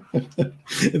 The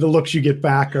looks you get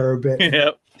back are a bit.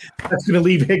 Yep. That's going to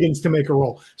leave Higgins to make a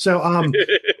roll. So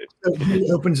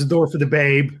he opens the door for the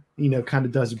babe, kind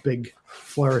of does a big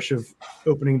flourish of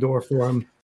opening door for him.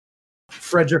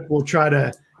 Frederick will try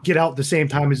to get out at the same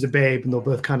time as the babe, and they'll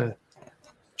both kind of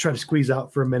try to squeeze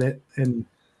out for a minute, and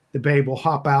the babe will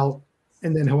hop out,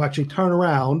 and then he'll actually turn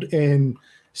around and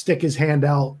stick his hand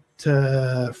out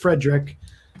to Frederick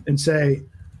and say,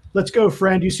 "Let's go,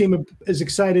 friend. You seem as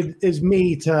excited as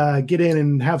me to get in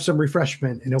and have some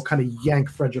refreshment." And he'll kind of yank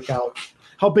Frederick out.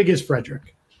 How big is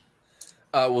Frederick?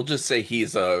 We'll just say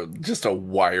he's just a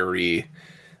wiry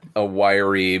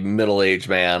middle-aged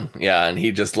man. Yeah, and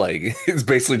he just is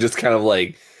basically just kind of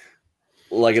like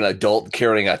an adult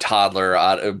carrying a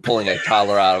toddler pulling a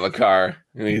toddler out of a car.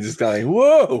 And he's just kind of like,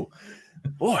 "Whoa,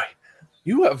 boy,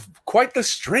 you have quite the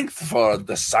strength for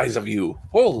the size of you.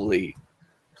 Holy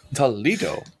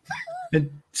Toledo." And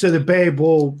so the babe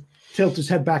will tilt his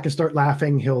head back and start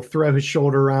laughing. He'll throw his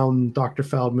shoulder around Dr.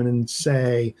 Feldman and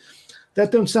say,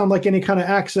 "That don't sound like any kind of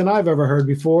accent I've ever heard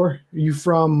before. Are you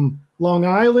from Long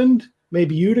Island?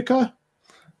 Maybe Utica?"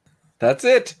 That's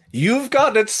it. You've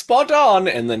got it spot on.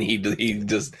 And then he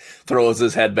just throws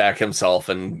his head back himself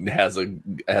and has a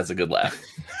good laugh.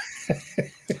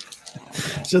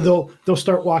 So they'll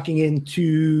start walking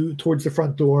towards the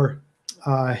front door.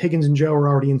 Higgins and Joe are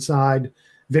already inside.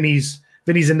 Vinny's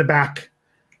in the back,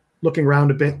 looking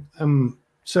around a bit.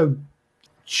 So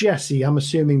Jesse, I'm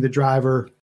assuming the driver.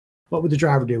 What would the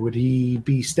driver do? Would he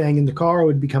be staying in the car, or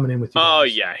would he be coming in with you? Oh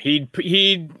yeah,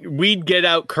 we'd get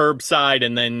out curbside,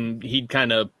 and then he'd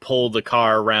kind of pull the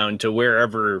car around to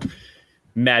wherever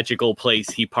magical place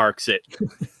he parks it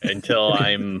until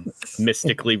I'm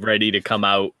mystically ready to come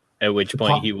out. At which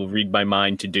point he will read my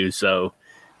mind to do so.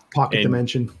 Pocket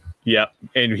dimension. Yep,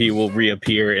 and he will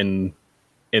reappear in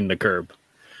the curb.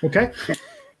 Okay,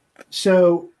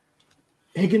 so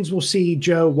Higgins will see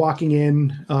Joe walking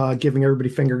in, giving everybody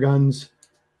finger guns.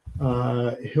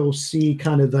 He'll see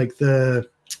kind of like the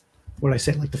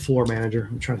floor manager.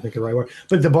 I'm trying to think of the right word,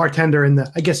 but the bartender and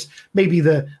I guess maybe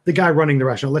the guy running the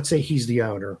restaurant. Let's say he's the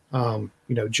owner.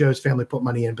 Joe's family put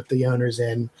money in, but the owner's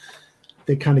in.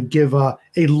 They kind of give a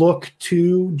look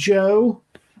to Joe,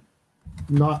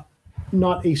 not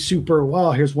a super,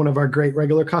 well, here's one of our great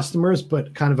regular customers,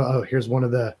 but kind of here's one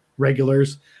of the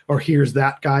regulars, or here's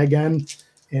that guy again.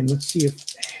 And let's see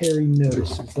if Harry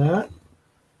notices that.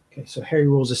 Okay, so Harry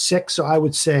rolls a 6, so I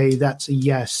would say that's a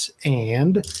yes.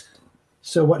 And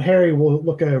so what Harry will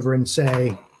look over and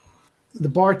say, the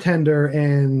bartender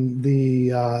and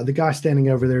the guy standing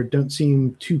over there don't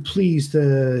seem too pleased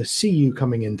to see you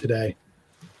coming in today.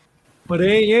 But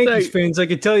they ain't Yankees fans, I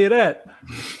can tell you that.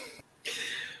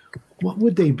 What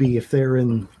would they be if they're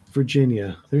in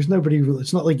Virginia? There's nobody.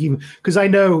 It's not like even because I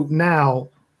know now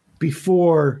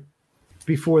before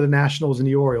the Nationals and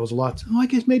the Orioles, I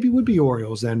guess maybe it would be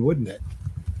Orioles then, wouldn't it?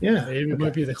 Yeah, maybe it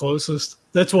might be the closest.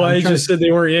 That's why I just said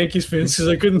they weren't Yankees fans because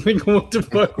I couldn't think of what the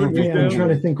fuck would be. I'm trying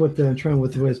to think what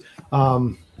it was.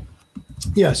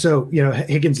 So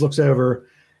Higgins looks over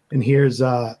and here's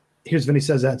Vinny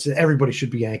says that everybody should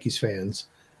be Yankees fans.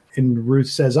 And Ruth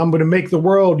says, I'm going to make the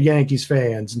world Yankees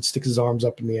fans, and sticks his arms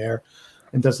up in the air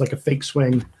and does like a fake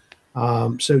swing.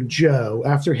 So Joe,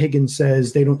 after Higgins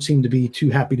says they don't seem to be too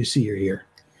happy to see you here.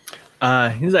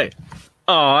 He's like,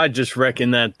 I just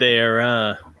reckon that they're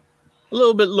a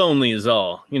little bit lonely is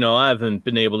all. I haven't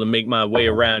been able to make my way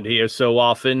around here so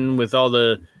often with all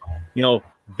the,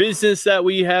 business that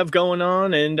we have going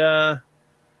on. And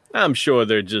I'm sure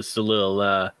they're just a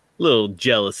little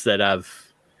jealous that I've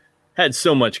had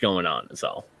so much going on is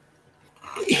all.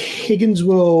 Higgins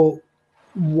will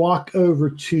walk over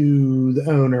to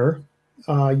the owner.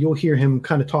 You'll hear him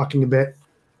kind of talking a bit,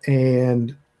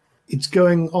 and it's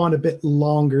going on a bit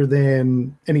longer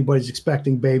than anybody's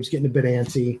expecting. Babe's getting a bit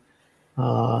antsy.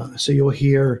 So you'll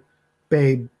hear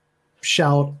Babe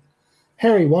shout,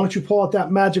 Harry, why don't you pull out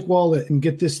that magic wallet and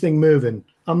get this thing moving?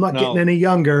 I'm not getting any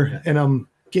younger, and I'm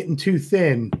getting too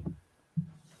thin.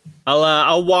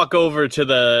 I'll walk over to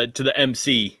the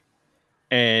MC,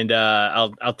 and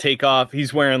I'll take off.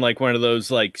 He's wearing like one of those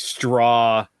like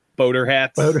straw boater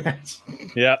hats.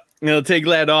 Yep. And I'll take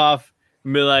that off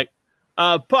and be like,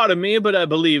 pardon me, but I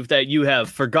believe that you have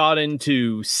forgotten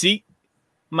to seat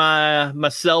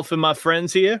myself and my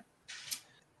friends here.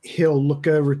 He'll look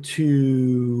over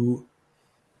to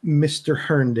Mr.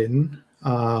 Herndon.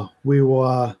 We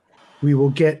will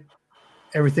get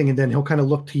everything, and then he'll kind of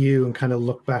look to you and kind of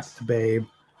look back to Babe,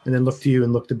 and then look to you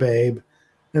and look to Babe,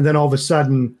 and then all of a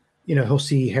sudden, he'll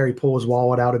see Harry pull his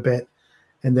wallet out a bit,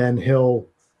 and then he'll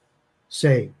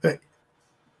say,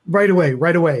 right away,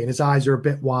 and his eyes are a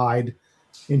bit wide,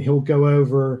 and he'll go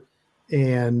over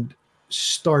and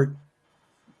start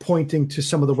pointing to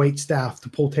some of the wait staff to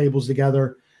pull tables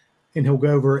together, and he'll go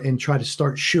over and try to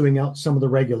start shooing out some of the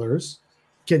regulars,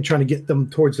 trying to get them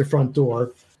towards the front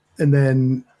door, and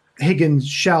then Higgins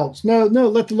shouts, no,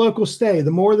 let the locals stay. The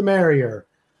more, the merrier.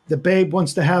 The Babe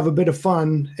wants to have a bit of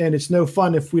fun, and it's no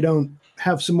fun if we don't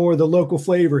have some more of the local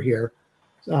flavor here.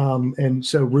 And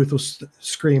so Ruth will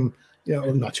scream,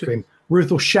 or not scream.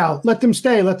 Ruth will shout, let them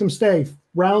stay.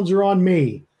 Rounds are on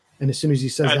me. And as soon as he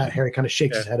says that, Harry kind of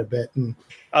shakes his head a bit. And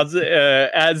as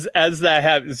that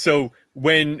happens, so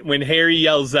when Harry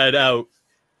yells that out,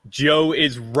 Joe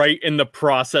is right in the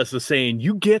process of saying,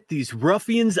 you get these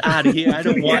ruffians out of here. I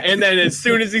don't want. And then as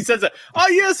soon as he says that, oh,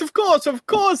 yes, of course,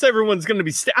 everyone's going to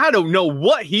be. I don't know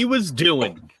what he was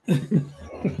doing.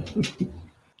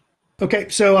 Okay,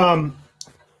 so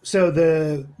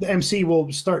the MC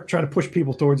will start trying to push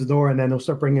people towards the door, and then he'll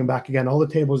start bringing them back again. All the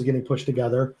tables are getting pushed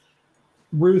together.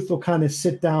 Ruth will kind of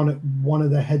sit down at one of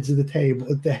the heads of the table,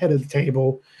 at the head of the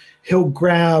table. He'll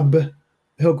grab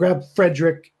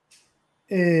Frederick.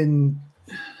 And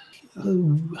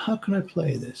How can I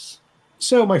play this?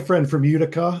 So, my friend from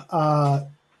Utica,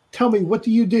 tell me, what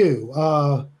do you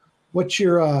do? What's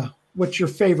your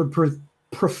favorite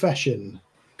profession?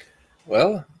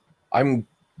 Well,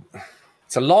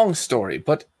 it's a long story,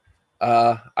 but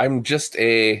I'm just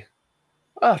a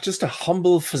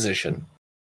humble physician.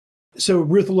 So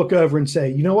Ruth will look over and say,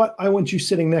 "You know what? I want you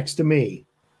sitting next to me."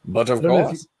 But of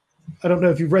course, I don't know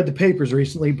if you've read the papers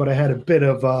recently, but I had a bit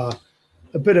of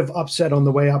upset on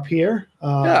the way up here.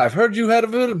 yeah, I've heard you had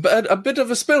a bit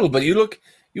of a spill, but you don't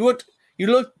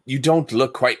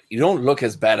look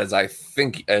as bad as I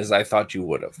thought you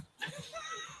would have.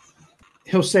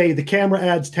 He'll say the camera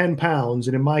adds 10 pounds,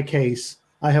 and in my case,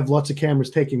 I have lots of cameras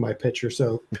taking my picture.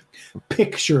 So,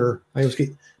 picture. I always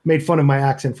made fun of my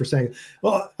accent for saying,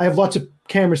 "Well, I have lots of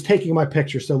cameras taking my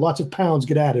picture, so lots of pounds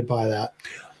get added by that."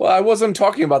 Well, I wasn't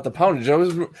talking about the poundage.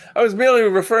 I was merely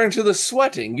referring to the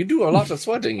sweating. You do a lot of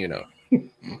sweating, you know.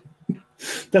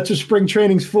 That's what spring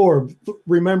training's for,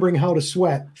 remembering how to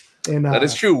sweat. And that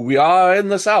is true. We are in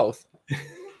the South.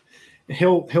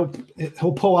 He'll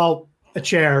pull out a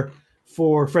chair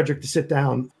for Frederick to sit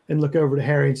down and look over to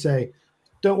Harry and say,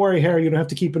 "Don't worry, Harry, you don't have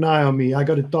to keep an eye on me. I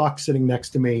got a doc sitting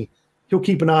next to me. He'll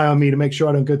keep an eye on me to make sure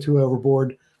I don't go too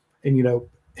overboard." And,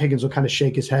 Higgins will kind of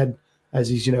shake his head as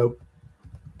he's,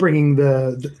 bringing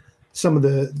some of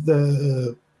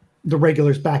the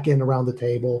regulars back in around the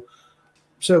table.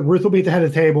 So Ruth will be at the head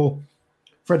of the table.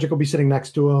 Frederick will be sitting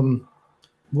next to him.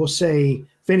 We'll say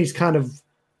Vinny's kind of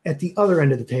at the other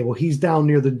end of the table. He's down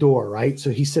near the door, right?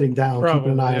 So he's sitting down,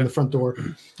 keeping an eye on the front door.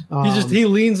 He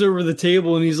leans over the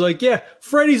table and he's like, "Yeah,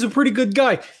 Freddy's a pretty good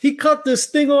guy. He cut this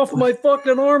thing off my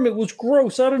fucking arm. It was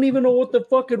gross. I don't even know what the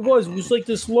fuck it was. It was like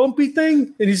this lumpy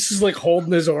thing." And he's just like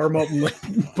holding his arm up and like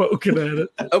poking at it.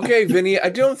 Okay, Vinny, I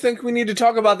don't think we need to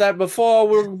talk about that before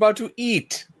we're about to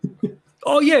eat.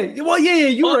 Oh yeah, well yeah,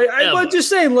 you're right. I'm just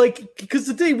saying, like, because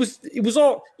the thing it was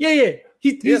all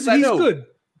he's good.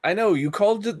 I know you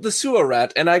called it the sewer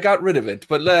rat, and I got rid of it.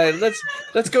 But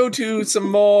let's go to some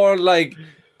more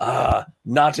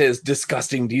not as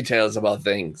disgusting details about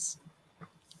things.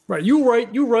 Right,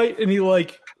 you're right. And he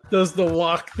like does the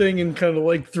lock thing and kind of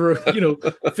like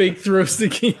fake throw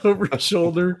sticking over his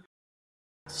shoulder.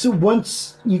 So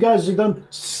once you guys are done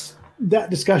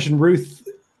that discussion, Ruth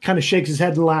kind of shakes his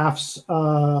head and laughs.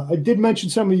 I did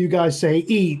mention some of you guys say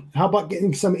eat. How about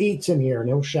getting some eats in here? And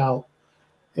he'll shout.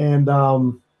 And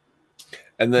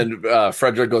then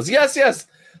Frederick goes, yes,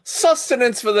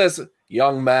 sustenance for this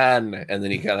young man. And then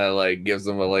he kind of like gives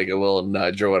him a little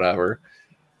nudge or whatever.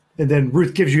 And then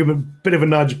Ruth gives you a bit of a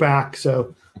nudge back.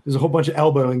 So there's a whole bunch of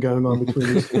elbowing going on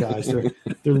between these guys. They're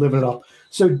living it up.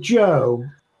 So Joe,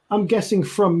 I'm guessing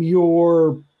from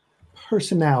your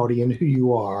personality and who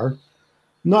you are,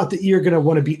 not that you're going to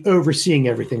want to be overseeing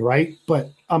everything, right?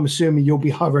 But I'm assuming you'll be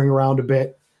hovering around a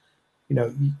bit.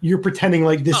 You're pretending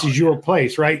like this is your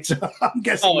place, right? So I'm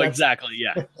guessing. Oh, exactly.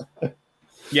 Yeah.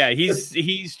 Yeah.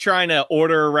 He's trying to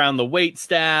order around the wait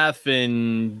staff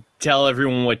and tell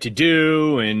everyone what to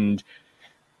do. And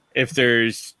if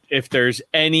there's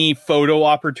any photo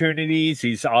opportunities,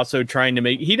 he's also trying to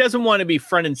he doesn't want to be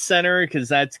front and center because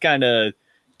that's kind of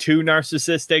too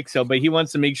narcissistic. But he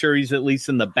wants to make sure he's at least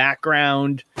in the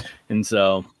background. And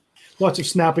so. Lots of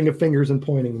snapping of fingers and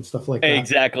pointing and stuff like that.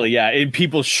 Exactly, yeah. And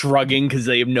people shrugging because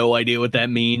they have no idea what that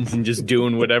means and just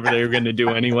doing whatever they're going to do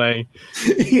anyway.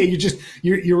 Yeah,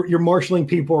 you're marshaling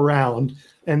people around,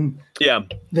 and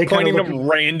they pointing to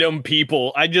random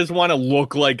people. I just want to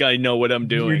look like I know what I'm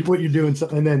doing. What you're doing,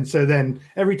 and then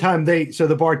every time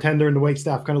the bartender and the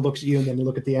waitstaff kind of looks at you, and then you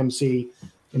look at the MC,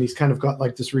 and he's kind of got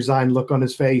like this resigned look on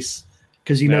his face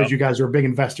because he knows you guys are a big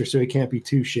investor, so he can't be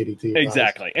too shitty to you.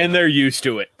 Exactly, guys. And they're used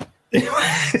to it. He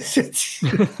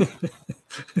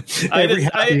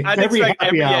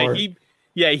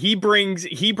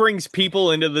brings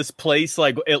people into this place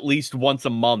like at least once a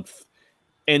month,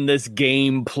 and this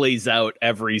game plays out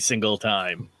every single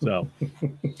time. So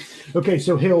okay,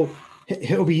 so he'll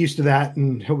be used to that,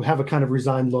 and he'll have a kind of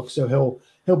resigned look. So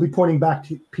he'll be pointing back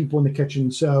to people in the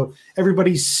kitchen. So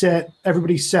everybody's set.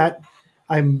 Vinny's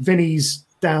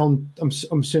down. I'm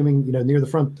assuming near the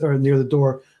front or near the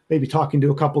door. Maybe talking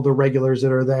to a couple of the regulars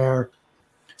that are there.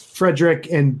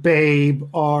 Frederick and Babe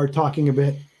are talking a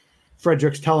bit.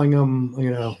 Frederick's telling them,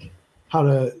 how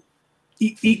to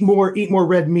eat more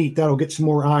red meat. That'll get some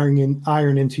more iron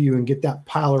into you and get that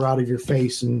pallor out of your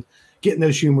face and getting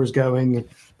those humors going.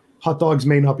 Hot dogs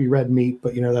may not be red meat,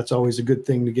 but that's always a good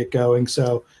thing to get going.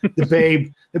 So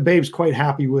the Babe's quite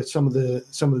happy with some of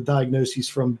the diagnoses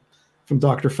from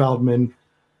Dr. Feldman.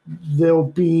 There'll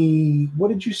be, what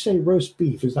did you say, roast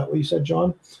beef? Is that what you said,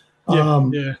 John?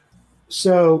 Yeah.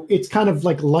 So it's kind of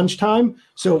like lunchtime.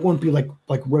 So it won't be like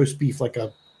roast beef, like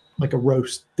a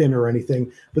roast dinner or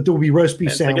anything. But there will be roast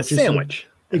beef sandwiches. Like a sandwich.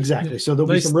 Exactly. So there'll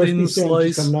be Nice some roast thin beef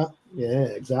sandwiches slice. coming up. Yeah,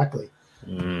 exactly.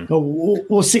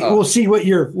 We'll see. We'll see what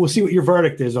your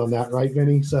verdict is on that, right,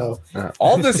 Vinny? So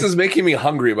All this is making me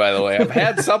hungry, by the way. I've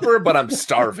had supper, but I'm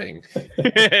starving.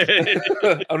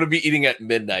 I'm gonna be eating at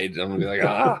midnight. I'm gonna be like,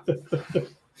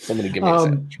 somebody give me a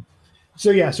sandwich.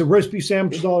 So roast beef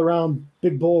sandwiches all around,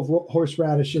 big bowl of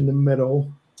horseradish in the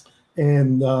middle,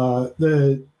 and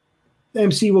the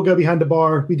MC will go behind the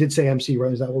bar. We did say MC,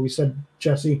 right? Is that what we said,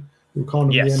 Jesse? We were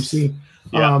calling him the MC.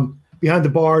 Yeah. Behind the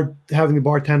bar, having the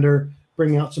bartender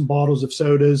bring out some bottles of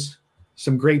sodas,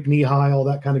 some grape knee-high, all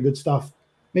that kind of good stuff.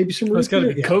 Maybe some. It's got to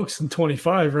root be beer. Cokes in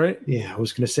 25, right? Yeah, I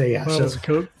was going to say Bottles of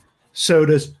Coke.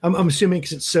 sodas. I'm assuming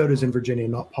because it's sodas in Virginia,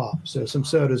 not pop. So some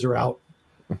sodas are out.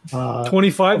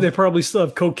 25, they probably still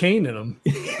have cocaine in them.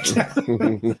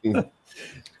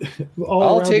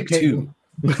 I'll take two.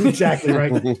 Exactly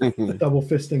right. Double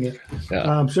fisting it.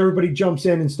 Yeah. So everybody jumps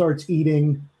in and starts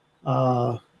eating.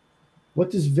 What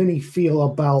does Vinny feel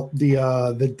about the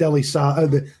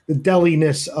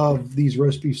deliness of these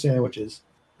roast beef sandwiches?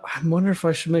 I wonder if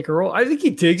I should make a roll. I think he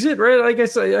digs it, right? I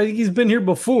guess I think he's been here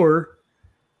before,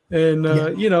 and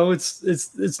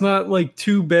it's not like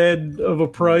too bad of a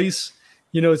price.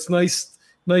 It's nice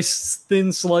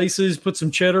thin slices. Put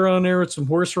some cheddar on there with some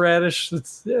horseradish.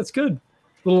 It's good.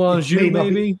 Little anjou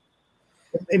maybe.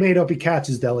 It may not be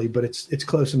Katz's Deli, but it's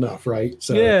close enough, right?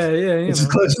 So yeah. It's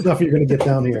close enough you're going to get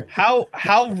down here. How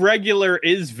regular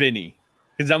is Vinny?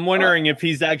 Because I'm wondering if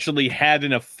he's actually had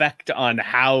an effect on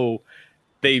how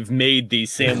they've made these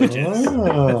sandwiches.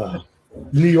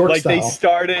 New York Like style.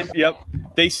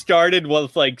 they started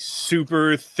with like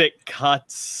super thick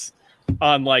cuts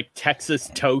on like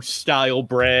Texas toast style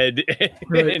bread.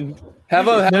 Right. And Have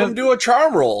him do a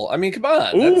charm roll. I mean, come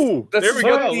on. Ooh, that's there we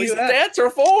what go. these Look at stats are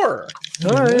for.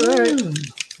 All right.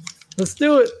 Let's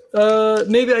do it.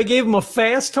 Maybe I gave him a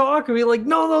fast talk and be like,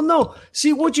 no.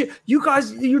 See what you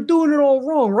guys, you're doing it all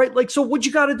wrong, right? Like, so what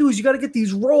you got to do is you got to get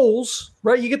these rolls,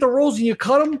 right? You get the rolls and you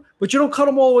cut them, but you don't cut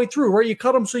them all the way through, right? You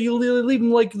cut them so you leave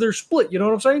them like they're split. You know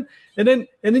what I'm saying? And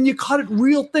then you cut it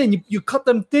real thin. You cut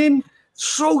them thin,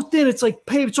 so thin it's like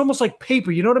paper. It's almost like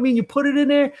paper. You know what I mean? You put it in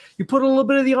there. You put a little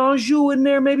bit of the anjou in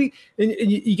there, maybe, and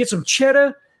you get some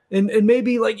cheddar and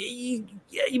maybe like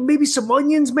maybe some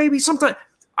onions, maybe sometimes.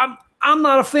 I'm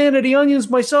not a fan of the onions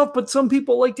myself, but some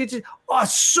people like it. Oh,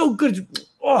 so good.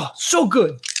 Oh, so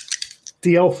good.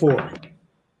 DL4.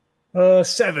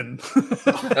 7.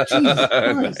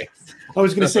 Nice. I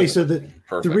was going to say, so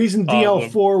the reason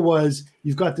DL4 was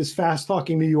you've got this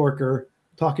fast-talking New Yorker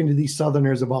talking to these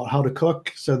Southerners about how to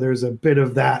cook. So there's a bit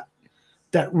of that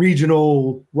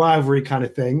regional rivalry kind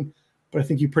of thing. But I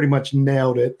think you pretty much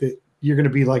nailed it, that you're going to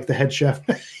be like the head chef.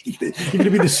 You're going to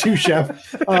be the sous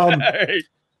chef.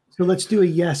 So let's do a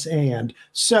yes and.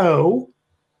 So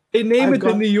they name it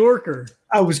the New Yorker.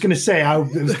 I was going to say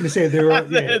there were.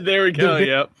 Yeah, there we go.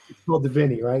 Yep. It's called the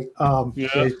Vinny, right?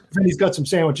 Yeah, Vinny's got some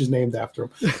sandwiches named after him.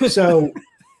 So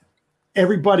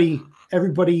everybody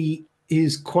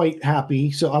is quite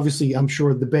happy. So obviously, I'm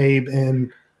sure the Babe and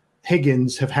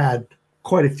Higgins have had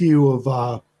quite a few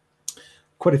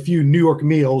New York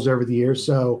meals over the years.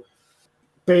 So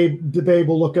the Babe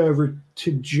will look over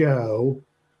to Joe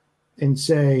and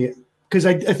say, because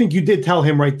I think you did tell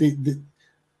him, right?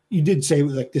 You did say,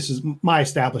 like, this is my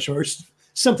establishment or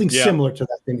something similar to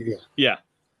that thing. Yeah.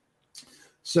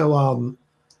 So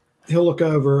he'll look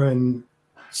over and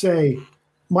say,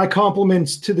 my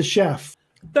compliments to the chef.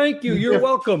 Thank you. You're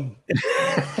welcome.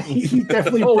 He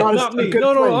definitely brought us not me. to a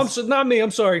good place. Not me.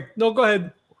 I'm sorry. No, go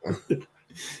ahead.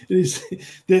 It is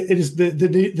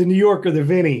the New Yorker, the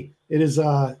Vinny. It is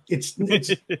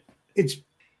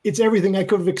it's everything I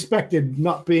could have expected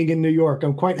not being in New York.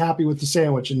 I'm quite happy with the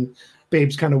sandwich, and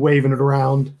Babe's kind of waving it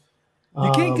around.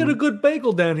 You can't get a good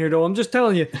bagel down here, though. I'm just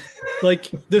telling you. Like,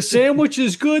 the sandwich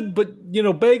is good, but,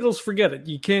 bagels, forget it.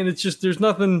 You can't. It's just, there's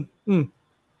nothing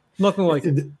like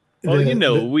it.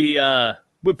 Well, we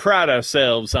pride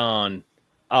ourselves on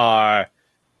our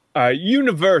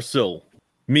universal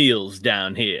meals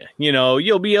down here.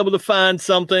 You'll be able to find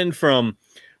something from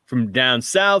down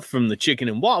south, from the chicken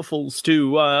and waffles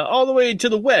to all the way to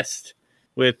the west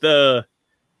with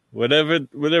whatever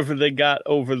they got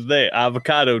over there,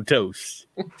 avocado toast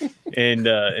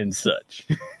and such.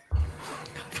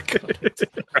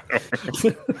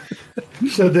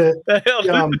 So that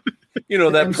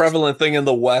prevalent thing in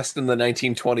the West in the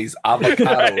 1920s,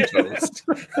 avocado toast.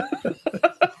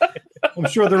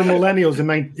 I'm sure there were millennials in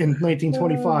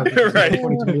 1925. Right.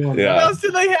 2021. Yeah. What else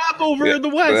do they have over in the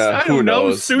West? Yeah, I don't who know.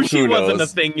 knows? Sushi Who wasn't a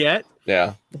knows? thing yet.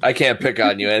 Yeah, I can't pick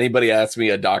on you. Anybody asks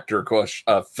me a doctor question,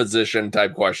 a physician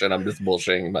type question, I'm just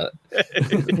bullshitting, but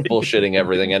bullshitting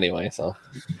everything anyway. So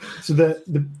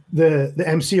the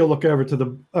MC will look over to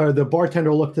the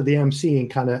bartender will look to the MC and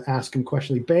kind of ask him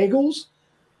questioning bagels,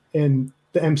 and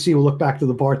the MC will look back to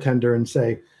the bartender and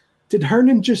say, "Did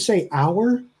Hernan just say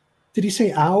hour? Did he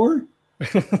say hour?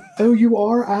 Oh, you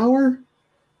are hour?"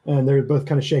 And they're both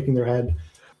kind of shaking their head.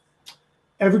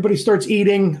 Everybody starts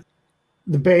eating.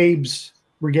 The babes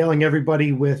regaling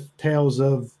everybody with tales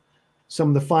of some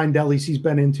of the fine delis he's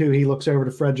been into. He looks over to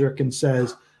Frederick and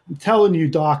says, "I'm telling you,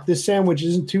 Doc, this sandwich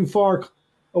isn't too far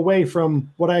away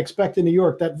from what I expect in New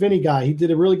York. That Vinny guy, he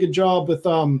did a really good job with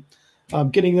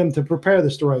getting them to prepare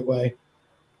this the right way."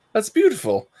 that's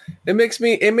beautiful. It makes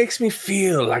me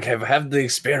feel like I've had the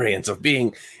experience of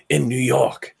being in New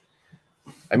York.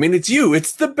 I mean, it's you,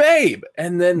 it's the babe,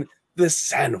 and then this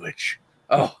sandwich.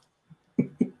 Oh,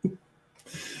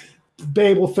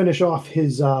 Babe will finish off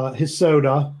his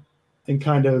soda and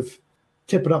kind of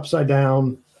tip it upside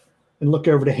down and look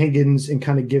over to Higgins and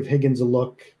kind of give Higgins a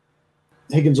look.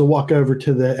 Higgins will walk over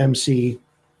to the MC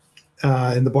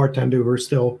and the bartender who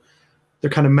are they're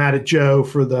kind of mad at Joe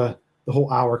for the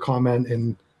whole hour comment,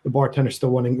 and the bartender's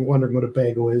still wondering what a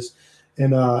bagel is.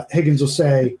 And Higgins will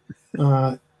say,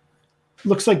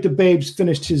 "Looks like the babe's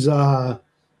finished his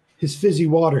fizzy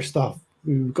water stuff.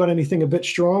 We've got anything a bit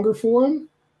stronger for him?"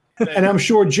 And I'm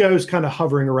sure Joe's kind of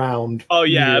hovering around. Oh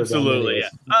yeah, near them absolutely.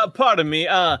 anyways. Yeah. Pardon me.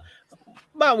 Why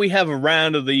don't we have a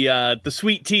round of the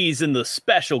sweet teas in the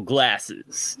special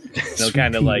glasses? They'll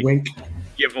kind of like Wink.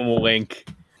 give them a wink.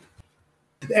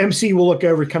 The MC will look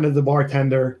over kind of the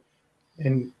bartender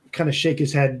and kind of shake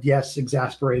his head, yes,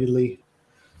 exasperatedly.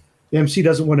 The MC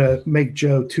doesn't want to make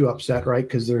Joe too upset, right?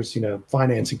 Because there's,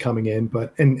 financing coming in.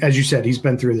 And as you said, he's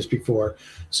been through this before.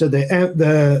 So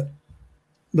the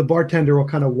bartender will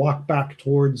kind of walk back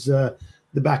towards the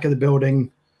back of the building.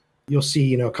 You'll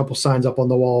see, a couple signs up on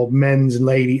the wall,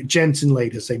 gents and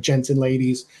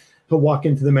ladies. He'll walk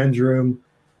into the men's room.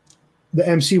 The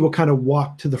MC will kind of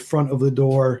walk to the front of the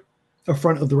door, or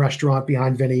front of the restaurant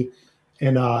behind Vinny,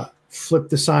 and flip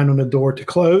the sign on the door to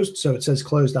closed. So it says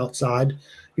closed outside.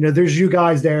 There's you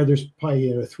guys there. There's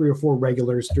probably 3 or 4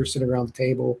 regulars. They're sitting around the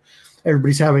table.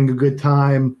 Everybody's having a good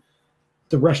time.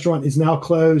 The restaurant is now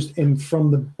closed, and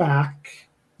from the back,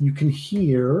 you can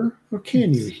hear, or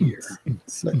can you hear?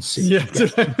 Let's see. Yeah,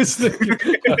 that's what I was thinking.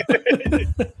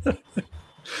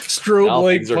 Strobe now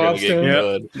light things are gonna pops get down.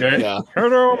 good. Yeah. Yeah.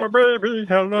 Hello, my baby.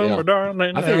 Hello, Yeah. my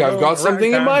darling. I think I've got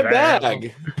something in my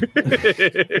bag.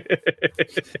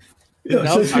 Yeah,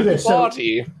 Now so it's time to this. So,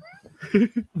 party.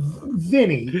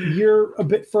 Vinny, you're a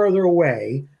bit further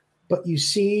away, but you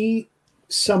see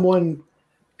someone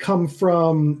come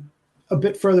from a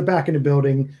bit further back in the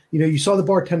building. You saw the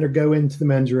bartender go into the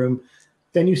men's room.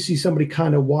 Then you see somebody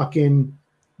kind of walk in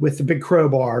with a big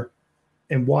crowbar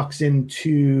and walks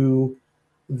into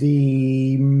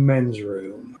the men's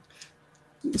room.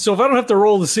 So if I don't have to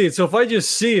roll to see it, so if I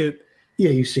just see it,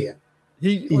 Yeah, you see it.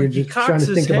 he You're he just trying cocks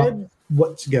to his think head. about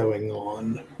what's going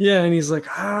on. Yeah, and he's like,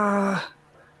 hold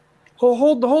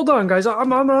on, guys. I'm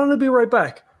gonna be right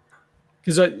back.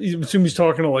 Because I assume he's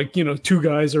talking to 2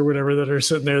 guys or whatever that are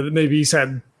sitting there that maybe he's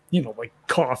had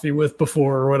coffee with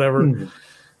before or whatever.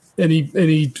 And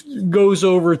he goes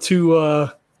over to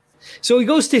so he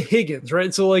goes to Higgins,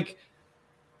 right? So and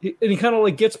he kind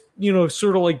of gets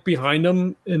sort of behind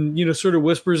him and sort of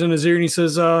whispers in his ear, and he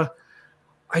says, "I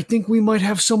think we might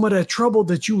have some of that trouble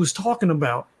that you was talking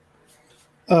about."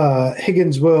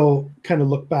 Higgins will kind of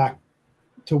look back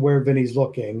to where Vinny's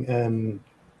looking and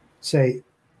say,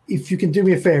 "If you can do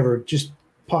me a favor, just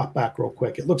pop back real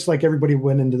quick. It looks like everybody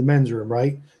went into the men's room,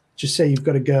 right? Just say you've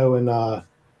got to go and got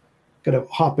to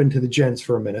hop into the gents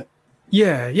for a minute."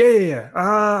 Yeah.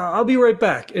 I'll be right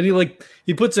back. And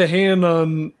he puts a hand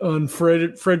on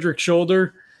Frederick's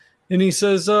shoulder, and he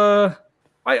says, I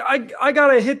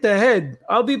gotta hit the head.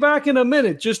 I'll be back in a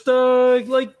minute. Just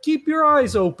keep your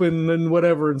eyes open and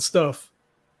whatever and stuff."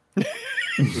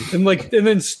 and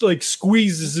then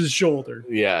squeezes his shoulder.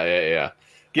 Yeah.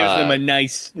 Gives him a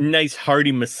nice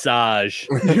hearty massage.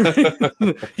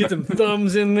 Get some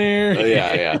thumbs in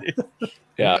there.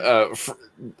 Yeah.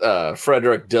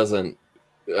 Frederick isn't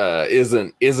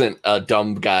a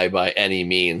dumb guy by any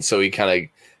means. So he kind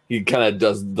of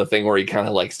does the thing where he kind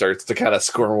of starts to kind of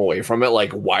squirm away from it.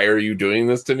 Like, why are you doing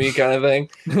this to me kind of thing?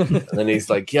 And then he's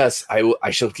like, yes,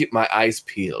 I shall keep my eyes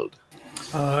peeled.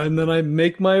 And then I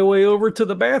make my way over to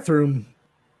the bathroom.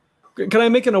 can I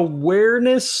make an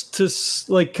awareness to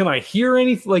like, can I hear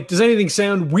anything? Like, does anything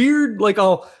sound weird? Like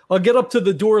I'll get up to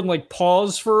the door and like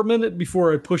pause for a minute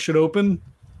before I push it open.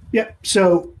 Yep.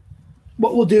 So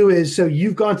what we'll do is, so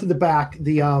you've gone to the back,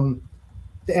 the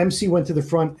MC went to the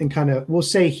front and kind of, we'll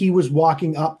say he was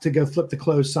walking up to go flip the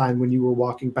close sign when you were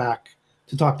walking back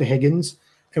to talk to Higgins.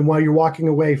 And while you're walking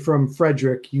away from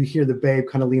Frederick, you hear the babe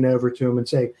kind of lean over to him and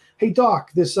say, "Hey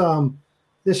Doc, this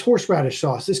horseradish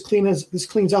sauce, this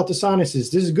cleans out the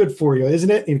sinuses. This is good for you, isn't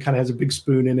it?" And it kind of has a big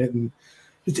spoon in it, and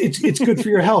it's good for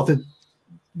your health. It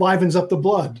livens up the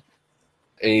blood.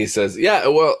 And he says, "Yeah,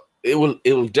 well, it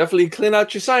will definitely clean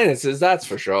out your sinuses, that's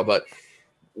for sure. But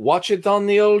watch it on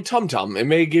the old tum-tum. It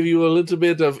may give you a little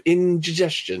bit of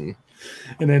indigestion."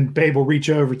 And then Babe will reach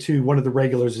over to one of the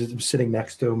regulars who's sitting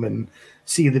next to him and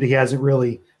see that he hasn't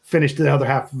really finished the other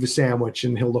half of the sandwich,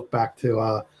 and he'll look back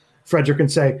to Frederick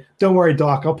and say, "Don't worry,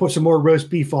 Doc. I'll put some more roast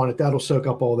beef on it. That'll soak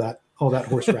up all that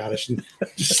horseradish," and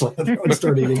just slather and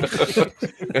start eating.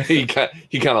 he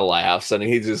kind of laughs, and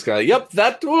he's just kind of, "Yep,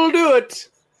 that will do it."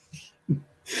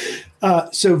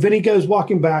 So Vinny goes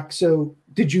walking back. So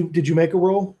did you make a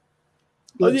roll?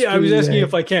 I was asking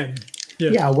if I can.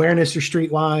 Yeah, awareness or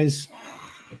streetwise.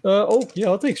 I'll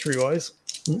take streetwise.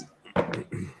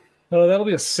 That'll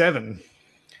be a 7.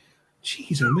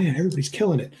 Jeez, oh man, everybody's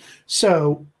killing it.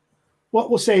 So what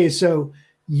we'll say is, so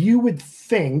you would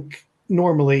think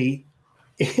normally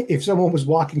if someone was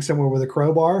walking somewhere with a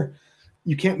crowbar,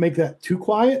 you can't make that too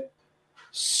quiet.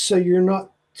 So you're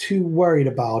not too worried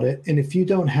about it. And if you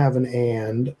don't have an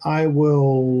and, I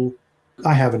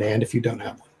have an and if you don't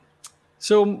have one.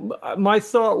 So my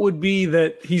thought would be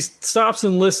that he stops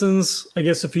and listens, I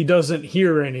guess, if he doesn't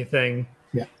hear anything.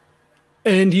 Yeah.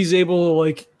 And he's able to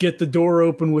like get the door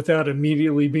open without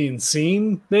immediately being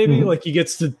seen, maybe. Mm-hmm. Like he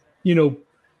gets to,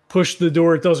 push the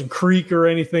door, it doesn't creak or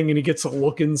anything, and he gets a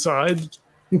look inside.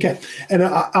 Okay. And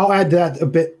I'll add that a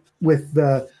bit with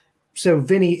so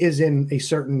Vinny is in a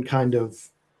certain kind of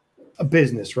a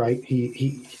business, right?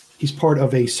 He's part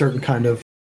of a certain kind of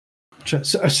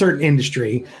a certain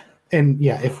industry. And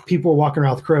yeah, if people are walking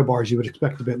around with crowbars, you would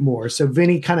expect a bit more. So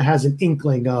Vinny kind of has an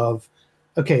inkling of,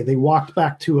 okay, they walked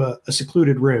back to a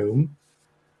secluded room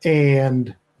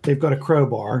and they've got a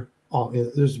crowbar.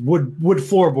 There's wood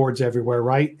floorboards everywhere,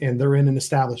 right? And they're in an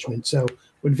establishment. So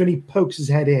when Vinny pokes his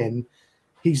head in,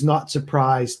 he's not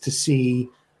surprised to see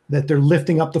that they're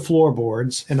lifting up the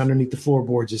floorboards, and underneath the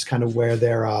floorboards is kind of where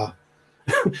their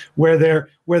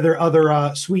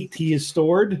other sweet tea is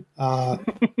stored.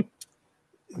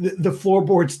 The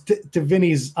floorboards to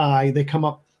Vinny's eye, they come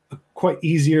up quite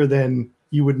easier than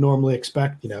you would normally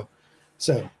expect,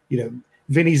 So,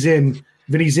 Vinny's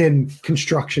in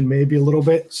construction maybe a little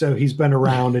bit, so he's been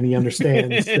around and he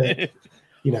understands that,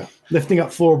 lifting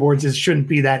up floorboards shouldn't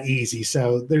be that easy.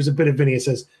 So there's a bit of Vinny that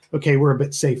says, "Okay, we're a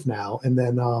bit safe now." And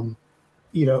then,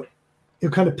 he'll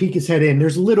kind of peek his head in.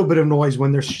 There's a little bit of noise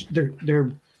when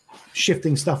they're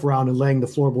shifting stuff around and laying the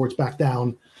floorboards back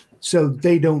down, so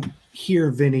they don't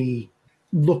hear Vinny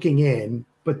looking in,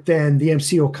 but then the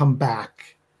MC will come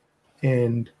back,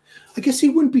 and I guess he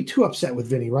wouldn't be too upset with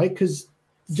Vinny, right? Because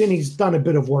Vinny's done a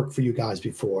bit of work for you guys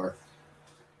before,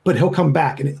 but he'll come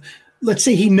back, and let's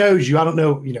say he knows you. I don't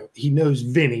know, he knows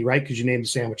Vinny, right? Because you named the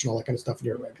sandwich and all that kind of stuff, and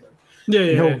you're a regular.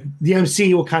 Yeah. The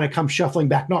MC will kind of come shuffling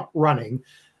back, not running,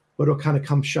 but he'll kind of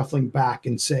come shuffling back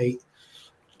and say,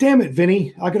 "Damn it,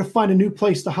 Vinny! I gotta find a new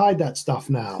place to hide that stuff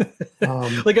now."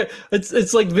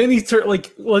 It's like Vinny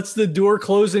lets the door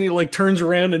close and he like turns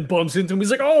around and bumps into him.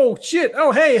 He's like, "Oh shit!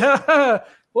 Oh hey, ha ha!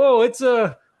 Whoa! It's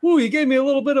you gave me a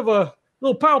little bit of a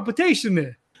little palpitation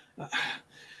there."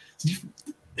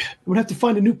 We'd have to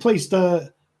find a new place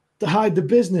to hide the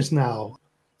business now.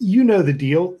 You know the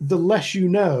deal. The less you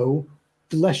know,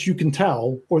 the less you can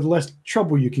tell, or the less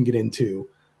trouble you can get into.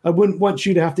 I wouldn't want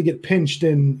you to have to get pinched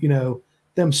and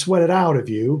them sweat it out of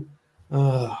you,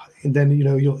 and then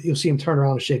you'll see him turn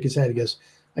around and shake his head. He goes,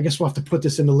 "I guess we'll have to put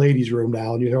this in the ladies' room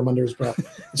now." And you hear him under his breath.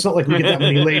 It's not like we get that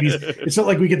many ladies. It's not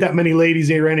like we get that many ladies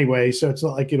here anyway. So it's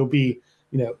not like it'll be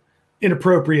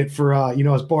inappropriate for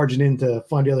us barging in to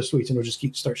find the other suites. And he'll just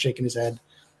start shaking his head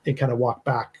and kind of walk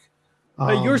back.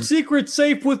 Your secret's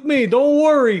safe with me. Don't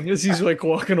worry. As he's like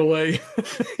walking away,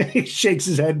 he shakes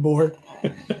his head more.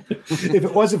 If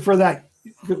it wasn't for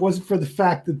the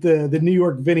fact that the New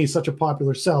York Vinny is such a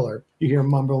popular seller, you hear him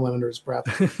mumbling under his breath,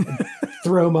 and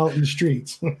throw him out in the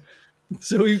streets.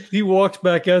 So he walks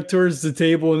back out towards the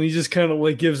table and he just kind of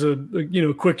like gives a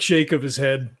quick shake of his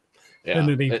head, and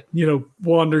then he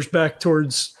wanders back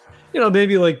towards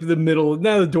maybe like the middle.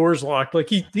 Now the door's locked. Like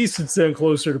he sits down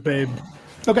closer to Babe.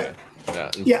 Okay.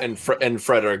 Yeah. And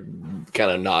Frederick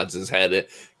kind of nods his head,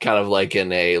 kind of like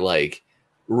in a like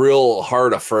real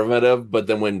hard affirmative. But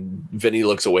then when Vinny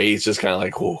looks away, he's just kind of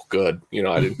like, oh, good. You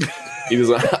know, I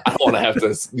don't want to have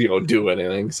to, you know, do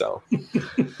anything. So,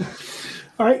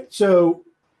 all right. So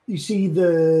you see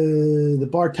the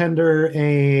bartender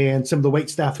and some of the wait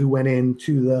staff who went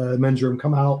into the men's room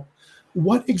come out.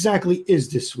 What exactly is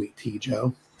this sweet tea,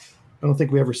 Joe? I don't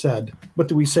think we ever said. What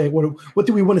do we say? What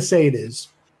do we want to say it is?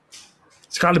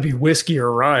 It's got to be whiskey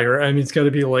or rye, right? I mean, it's got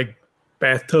to be like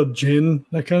bathtub gin,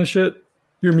 that kind of shit.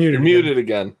 You're muted. You're muted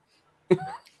again.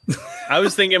 I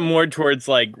was thinking more towards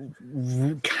like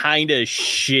kind of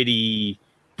shitty,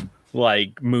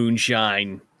 like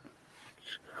moonshine.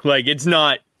 Like it's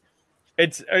not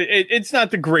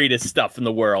the greatest stuff in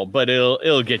the world, but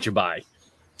it'll get you by.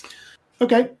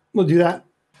 Okay, we'll do that.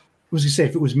 I was gonna say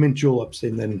if it was mint juleps,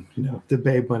 and then you know the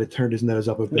babe might have turned his nose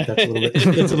up a bit. That's a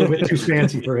little bit too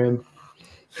fancy for him.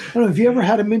 I don't know. Have you ever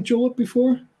had a mint julep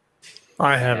before?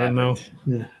 I haven't. No.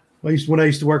 Yeah. When I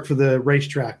used to work for the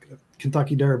racetrack,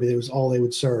 Kentucky Derby, it was all they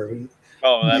would serve.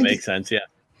 Oh, that makes sense. Yeah.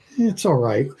 It's all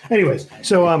right. Anyways,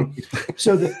 so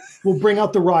we'll bring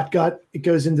out the rot gut. It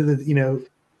goes into the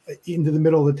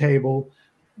middle of the table.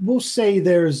 We'll say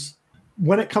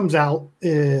when it comes out,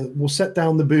 we'll set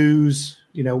down the booze.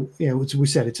 We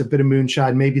said it's a bit of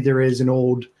moonshine. Maybe there is an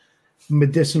old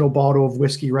medicinal bottle of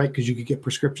whiskey, right? Because you could get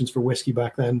prescriptions for whiskey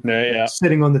back then. Yeah.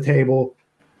 Sitting on the table.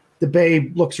 The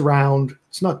babe looks around.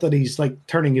 It's not that he's like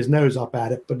turning his nose up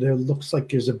at it, but it looks like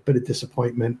there's a bit of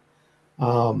disappointment.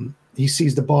 He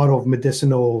sees the bottle of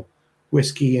medicinal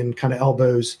whiskey and kind of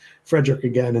elbows Frederick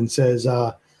again and says,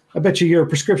 I bet you your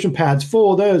prescription pad's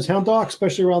full of those, Hound Doc,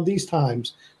 especially around these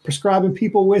times. Prescribing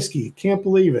people whiskey. Can't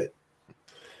believe it.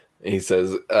 He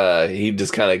says, he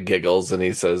just kind of giggles and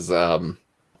he says,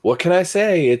 what can I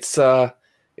say? It's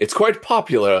quite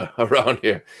popular around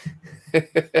here.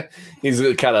 He's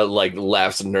kind of like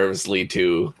laughs nervously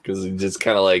too, because he just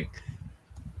kind of like,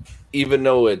 even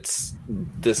though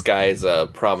this guy is a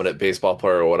prominent baseball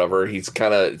player or whatever, he's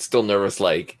kind of still nervous.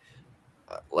 Like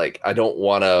I don't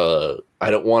want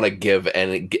to give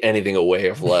anything away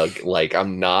of like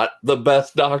I'm not the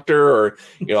best doctor, or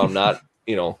I'm not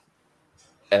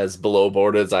as below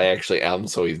board as I actually am.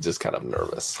 So he's just kind of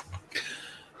nervous.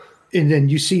 And then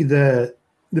you see the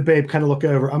babe kind of look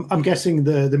over. I'm guessing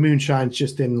the moonshine's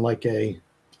just in like a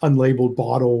unlabeled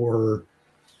bottle or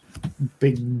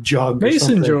big jug.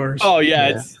 Mason jars. Oh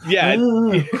yeah. Yeah.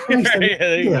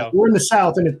 There you go. We're in the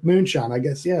South and it's moonshine, I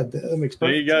guess. Yeah, that makes perfect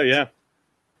There you go. sense. Yeah.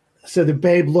 So the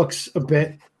babe looks a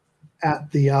bit at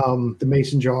the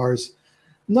mason jars.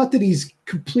 Not that he's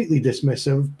completely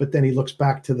dismissive, but then he looks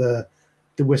back to the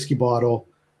whiskey bottle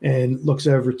and looks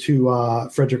over to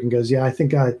Frederick and goes, "Yeah, I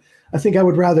think I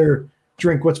would rather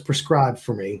drink what's prescribed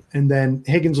for me." And then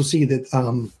Higgins will see that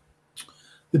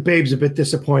the babe's a bit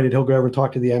disappointed. He'll go over and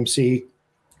talk to the MC.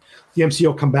 The MC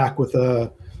will come back with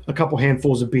a couple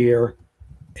handfuls of beer.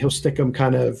 He'll stick them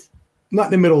kind of not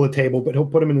in the middle of the table, but he'll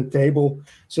put them in the table.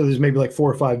 So there's maybe like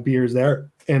 4 or 5 beers there.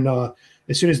 And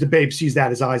as soon as the babe sees that,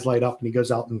 his eyes light up and he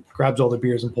goes out and grabs all the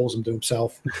beers and pulls them to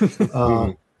himself.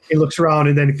 He looks around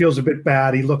and then he feels a bit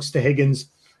bad. He looks to Higgins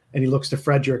and he looks to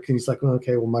Frederick and he's like,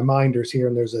 okay, well, my minder's here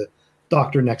and there's a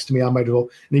doctor next to me. I might as well.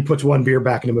 And he puts one beer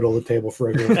back in the middle of the table for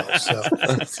everyone else.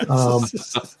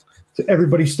 So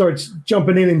everybody starts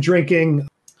jumping in and drinking.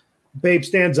 Babe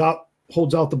stands up,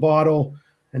 holds out the bottle,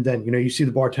 and then you see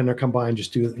the bartender come by and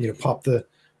just do pop the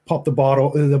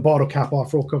bottle cap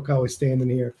off real quick. I was standing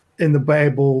here, and the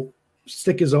babe will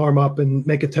stick his arm up and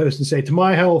make a toast and say, "To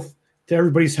my health, to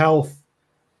everybody's health,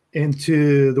 and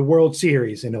to the World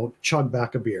Series," and he'll chug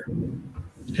back a beer.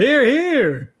 Here,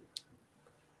 here.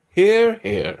 Here,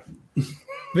 here.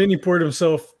 Vinny poured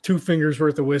himself 2 fingers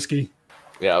worth of whiskey.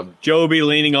 Yeah. Joe will be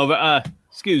leaning over.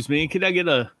 Excuse me, could I get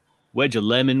a wedge of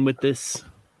lemon with this?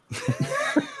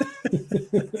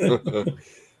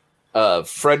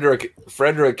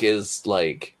 Frederick is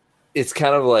like, it's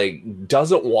kind of like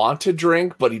doesn't want to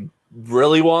drink, but he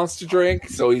really wants to drink.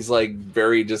 So he's like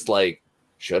very just like,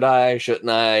 should I, shouldn't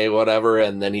I, whatever.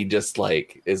 And then he just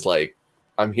like is like,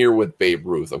 I'm here with Babe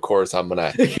Ruth. Of course, I'm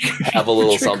gonna have a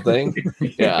little something.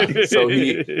 Yeah. So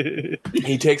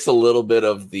he takes a little bit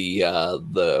of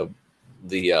the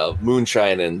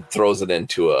moonshine and throws it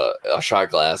into a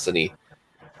shot glass, and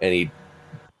he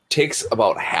takes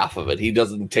about half of it. He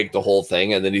doesn't take the whole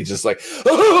thing, and then he's just like,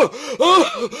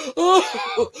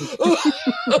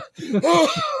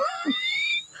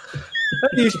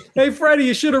 Hey, Freddie,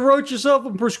 you should have wrote yourself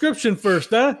a prescription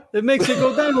first, huh? It makes it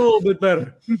go down a little bit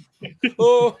better.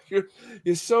 Oh, you're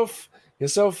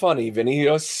so funny, Vinny.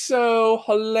 You're so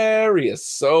hilarious.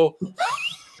 So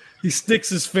He sticks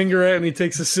his finger out and he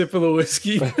takes a sip of the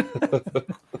whiskey.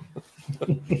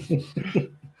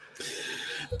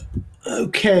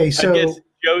 Okay, so I guess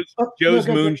Joe's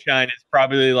moonshine is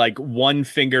probably like 1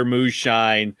 finger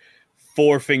moonshine,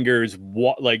 4 fingers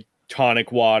like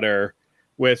tonic water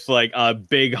with like a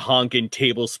big honking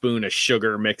tablespoon of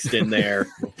sugar mixed in there.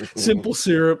 Simple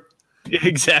syrup.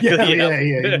 Exactly. Yeah,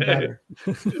 even better.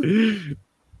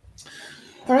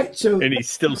 All right, so and he's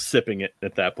still sipping it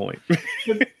at that point.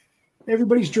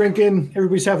 everybody's drinking,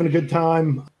 everybody's having a good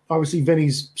time. Obviously,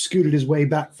 Vinny's scooted his way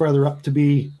back further up to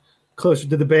be closer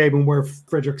to the babe and where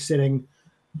Frederick's sitting.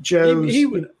 Joe's, he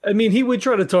would. I mean, he would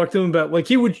try to talk to him about, like,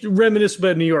 he would reminisce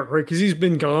about New York, right? Because he's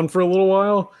been gone for a little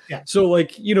while. Yeah. So,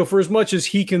 like, you know, for as much as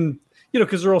he can, you know,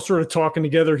 because they're all sort of talking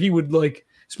together, he would like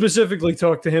specifically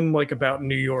talk to him like about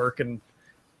New York and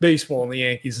baseball and the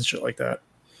Yankees and shit like that.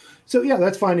 So yeah,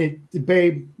 that's fine.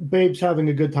 Babe's having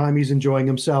a good time. He's enjoying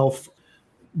himself.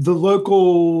 The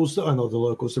locals,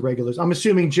 the regulars. I'm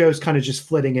assuming Joe's kind of just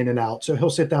flitting in and out. So he'll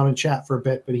sit down and chat for a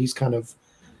bit, but he's trying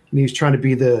to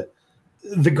be the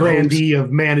grandee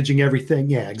of managing everything.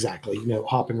 Yeah, exactly. You know,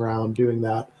 hopping around, doing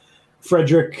that.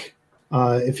 Frederick,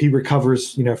 if he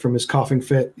recovers, you know, from his coughing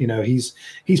fit, you know, he's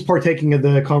partaking of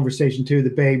the conversation too. The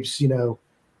babe's, you know,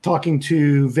 talking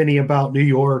to Vinny about New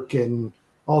York and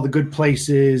all the good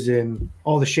places and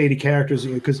all the shady characters,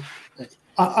 because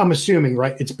I'm assuming,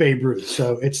 right, it's Babe Ruth.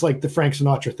 So it's like the Frank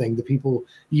Sinatra thing, the people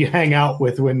you hang out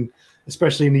with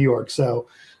especially in New York. So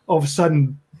all of a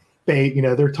sudden, Babe, you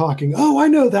know, they're talking, oh, I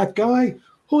know that guy.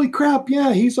 Holy crap.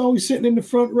 Yeah, he's always sitting in the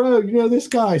front row. You know, this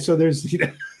guy. So there's, you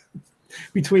know,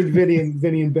 between Vinny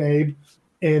and Babe,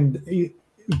 and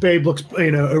Babe looks,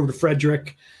 you know, over to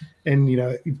Frederick and, you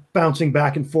know, bouncing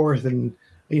back and forth and,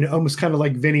 you know, almost kind of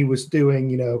like Vinny was doing,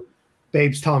 you know,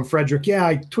 Babe's telling Frederick, yeah,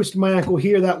 I twisted my ankle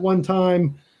here that one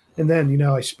time. And then, you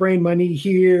know, I sprained my knee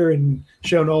here and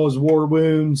showing all his war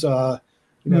wounds. You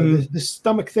know, the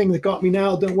stomach thing that got me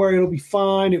now, don't worry, it'll be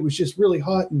fine. It was just really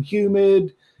hot and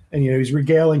humid. And, you know, he's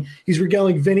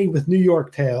regaling Vinny with New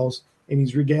York tales, and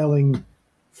he's regaling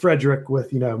Frederick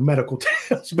with, you know, medical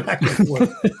tales back and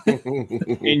forth.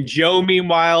 And Joe,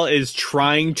 meanwhile, is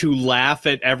trying to laugh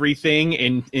at everything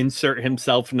and insert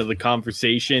himself into the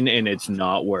conversation, and it's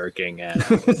not working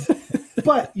at all.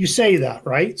 But you say that,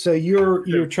 right? So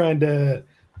you're trying to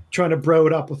bro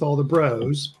it up with all the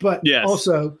bros, but yes.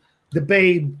 Also the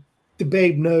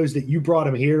babe knows that you brought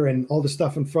him here, and all the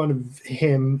stuff in front of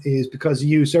him is because of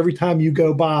you. So every time you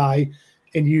go by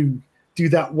and you do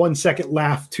that 1 second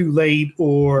laugh too late,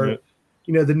 or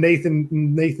you know, the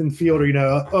Nathan Fielder, you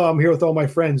know, oh, I'm here with all my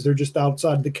friends, they're just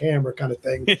outside the camera kind of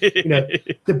thing. You know,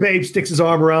 the babe sticks his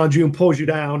arm around you and pulls you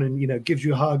down and, you know, gives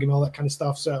you a hug and all that kind of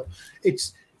stuff. So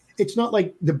it's not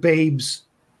like the babe's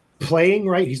playing,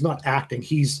 right? He's not acting.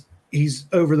 He's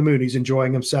over the moon. He's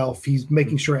enjoying himself. He's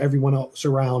making sure everyone else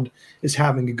around is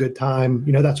having a good time.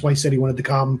 You know, that's why he said he wanted to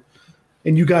come.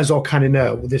 And you guys all kind of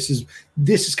know this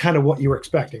is kind of what you were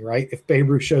expecting, right? If Babe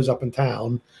Ruth shows up in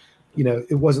town, you know,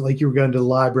 it wasn't like you were going to the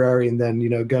library and then, you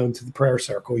know, going to the prayer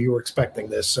circle. You were expecting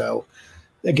this. So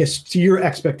I guess to your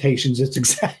expectations, it's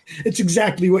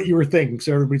exactly what you were thinking.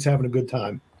 So everybody's having a good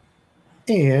time.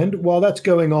 And while that's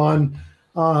going on,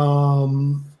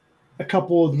 a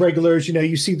couple of regulars, you know,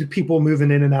 you see the people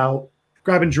moving in and out,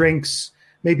 grabbing drinks,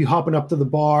 maybe hopping up to the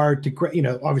bar to, you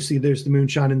know, obviously there's the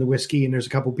moonshine and the whiskey and there's a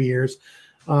couple beers.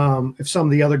 If some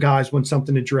of the other guys want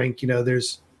something to drink, you know,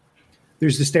 there's the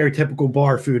stereotypical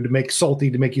bar food to make salty,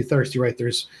 to make you thirsty, right?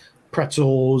 There's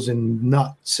pretzels and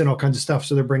nuts and all kinds of stuff.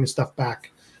 So they're bringing stuff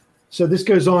back. So this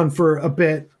goes on for a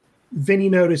bit. Vinny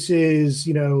notices,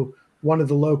 you know, one of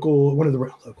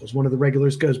the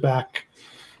regulars goes back.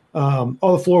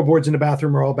 All the floorboards in the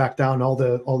bathroom are all back down. All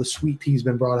the sweet tea's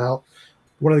been brought out.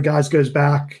 One of the guys goes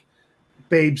back.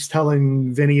 Babe's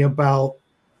telling Vinny about,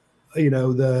 you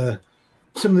know,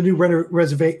 some of the new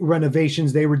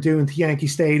renovations they were doing to Yankee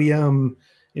Stadium,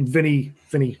 and Vinny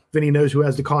knows who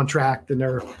has the contract, and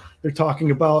they're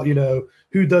talking about, you know,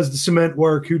 who does the cement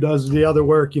work, who does the other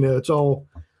work. You know, it's all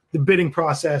the bidding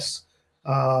process.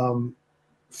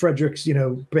 Frederick's, you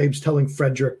know, Babe's telling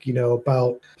Frederick, you know,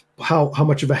 about how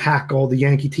much of a hack all the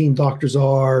Yankee team doctors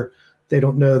are. They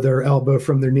don't know their elbow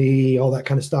from their knee, all that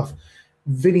kind of stuff.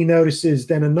 Vinny notices,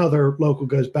 then another local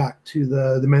goes back to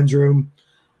the men's room.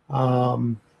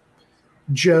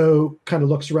 Joe kind of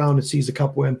looks around and sees a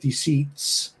couple empty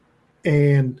seats.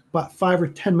 And about 5 or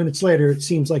 10 minutes later, it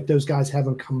seems like those guys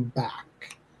haven't come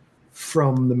back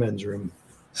from the men's room.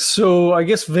 So I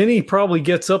guess Vinny probably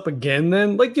gets up again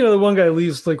then. Like, you know, the one guy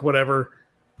leaves, like, whatever.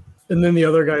 And then the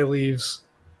other guy leaves.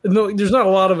 no, there's not a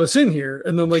lot of us in here.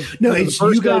 And then like No, the it's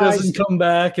first you guy guys. doesn't come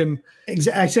back, and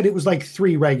I said it was like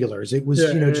 3 regulars. It was,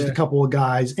 just a couple of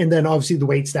guys, and then obviously the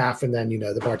wait staff, and then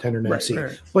the bartender and MC.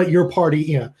 Right. But your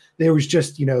party, there was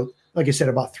just like I said,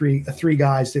 about three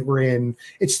guys that were in.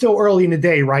 It's still early in the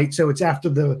day, right? So it's after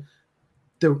the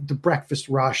breakfast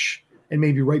rush, and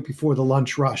maybe right before the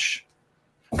lunch rush.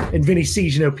 And Vinny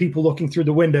sees people looking through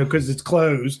the window because it's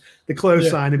closed, the close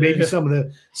sign, and maybe some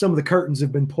of the curtains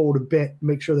have been pulled a bit,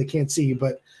 make sure they can't see.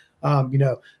 But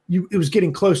it was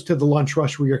getting close to the lunch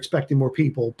rush where you're expecting more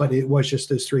people, but it was just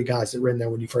those 3 guys that were in there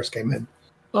when you first came in.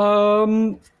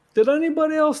 Did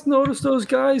anybody else notice those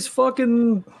guys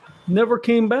fucking never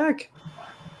came back?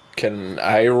 Can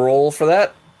I roll for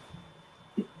that?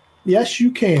 Yes, you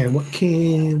can. What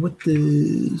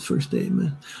the first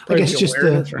statement? I guess just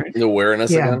right? The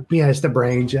awareness again? Yeah, it's the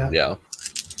brains, Yeah.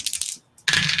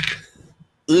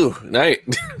 Ooh, night.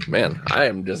 Man, I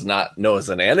am just not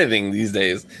noticing anything these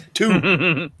days.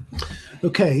 2.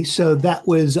 Okay, so that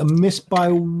was a miss by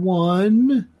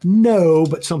 1. No,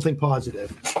 but something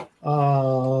positive.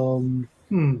 Do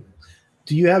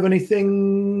you have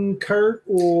anything, Kurt,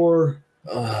 or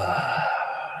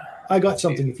I got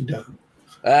something if you don't.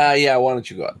 Yeah, why don't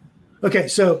you go on? Okay,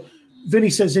 so Vinny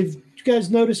says, have you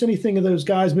guys noticed anything of those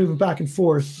guys moving back and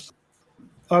forth?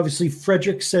 Obviously,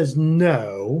 Frederick says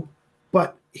no,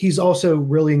 but he's also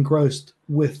really engrossed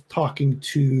with talking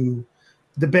to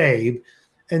the babe.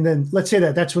 And then let's say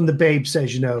that's when the babe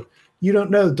says, you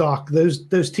don't know, Doc,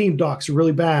 those team docs are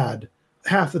really bad.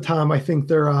 Half the time I think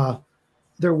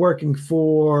they're working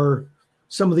for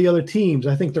some of the other teams.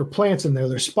 I think they're plants in there,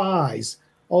 they're spies.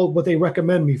 All what they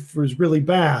recommend me for is really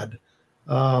bad.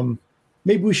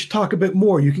 Maybe we should talk a bit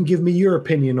more. You can give me your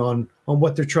opinion on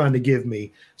what they're trying to give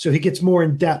me. So he gets more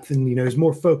in depth and, he's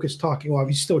more focused talking. Well,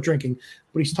 he's still drinking,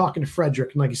 but he's talking to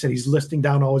Frederick. And like I said, he's listing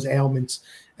down all his ailments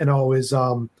and all his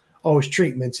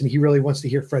treatments. And he really wants to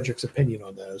hear Frederick's opinion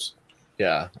on those.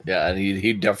 Yeah. Yeah. And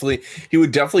he would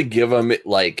definitely give him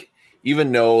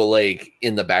even though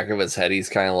in the back of his head, he's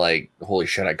kind of like, holy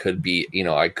shit, I could be,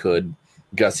 I could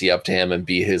gussy up to him and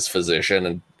be his physician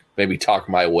and maybe talk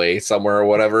my way somewhere or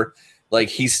whatever.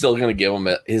 He's still going to give him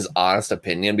his honest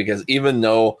opinion, because even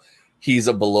though he's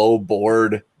a below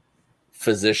board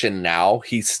physician now,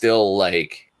 he's still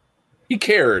he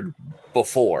cared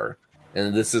before.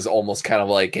 And this is almost kind of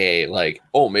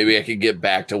maybe I could get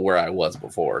back to where I was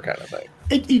before kind of thing.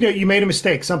 You made a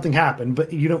mistake, something happened,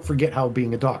 but you don't forget how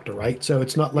being a doctor, right? So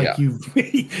it's not like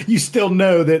you still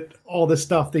know that all the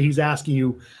stuff that he's asking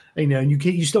you, and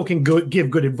you still can give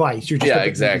good advice. You're just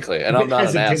exactly. And I'm not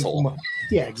an asshole.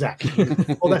 Yeah, exactly.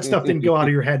 All that stuff didn't go out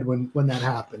of your head when that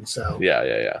happened. So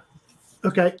yeah.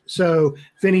 Okay, so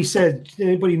Vinny said, did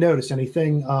anybody notice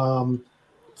anything?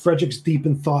 Frederick's deep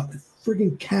in thought. The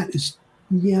friggin' cat is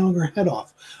meowing her head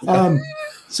off.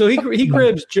 So he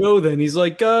grabs Joe. Then he's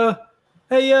like,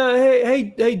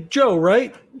 hey, Joe,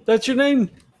 right? That's your name?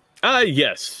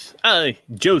 Yes.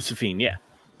 Josephine. Yeah.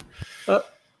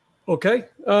 Okay.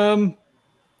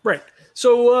 Right.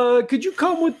 So could you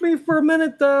come with me for a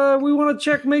minute? We want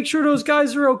to make sure those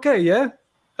guys are okay. Yeah.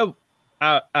 Oh,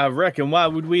 I reckon. Why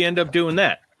would we end up doing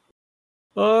that?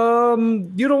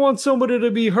 You don't want somebody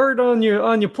to be hurt on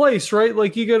your place, right?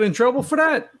 Like you get in trouble for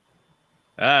that.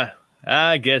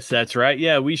 I guess that's right.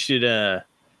 Yeah, we should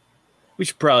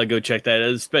probably go check that out,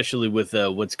 especially with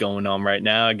what's going on right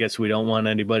now. I guess we don't want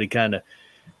anybody kind of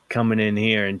coming in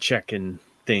here and checking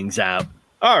things out.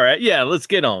 All right, yeah, let's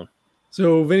get on.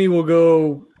 So Vinny will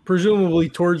go presumably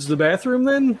towards the bathroom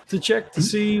then to check to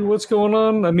see what's going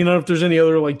on. I mean, I don't know if there's any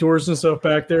other doors and stuff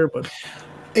back there, but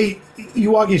you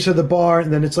walk into the bar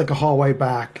and then it's like a hallway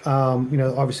back.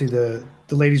 Obviously the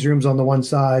ladies' room's on the one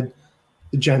side,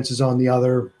 the gents is on the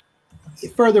other.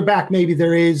 Further back, maybe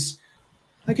there is.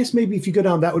 I guess maybe if you go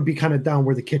down, that would be kind of down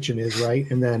where the kitchen is, right?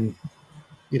 And then,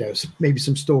 maybe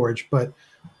some storage. But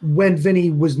when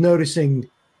Vinny was noticing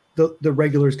the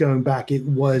regulars going back, it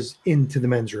was into the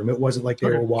men's room. It wasn't like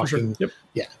they were walking. Sure. Yep.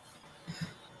 Yeah.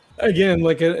 Again,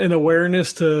 like an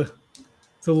awareness to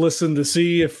listen to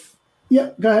see if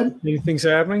go ahead. Anything's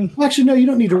happening. Well, actually, no, you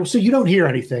don't need to. So you don't hear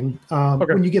anything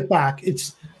Okay. when you get back.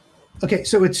 It's okay.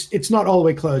 So it's not all the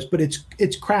way closed, but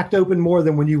it's cracked open more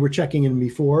than when you were checking in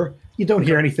before. You don't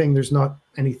hear anything. There's not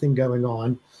anything going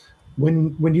on.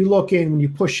 When you look in, when you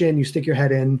push in, you stick your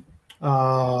head in.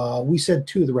 We said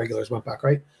 2 of the regulars went back,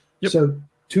 right? Yep. So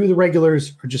 2 of the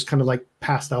regulars are just kind of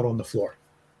passed out on the floor,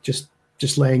 just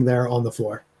laying there on the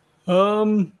floor.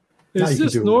 Is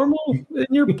this normal in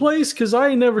your place? Because I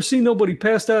ain't never seen nobody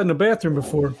passed out in the bathroom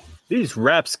before. These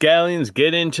rapscallions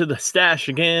get into the stash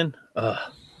again.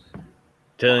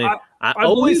 Tell you, I I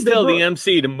always believe they tell the brought-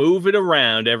 MC to move it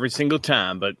around every single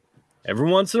time, but every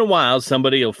once in a while,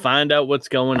 somebody will find out what's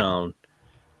going on.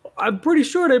 I'm pretty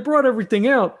sure they brought everything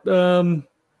out.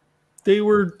 They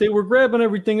were grabbing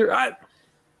everything.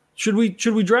 Should we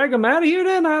drag them out of here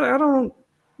then? I don't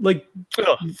like.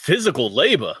 Ugh, physical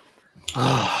labor.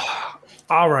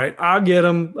 All right, I'll get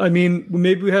them. I mean,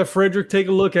 maybe we have Frederick take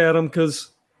a look at them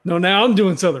because now I'm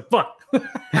doing something. Fuck.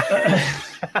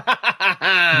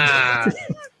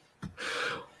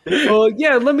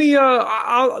 Yeah, let me.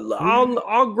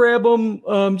 I'll grab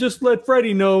them. Just let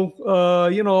Freddie know.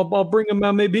 I'll bring him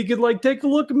out. Maybe he could like take a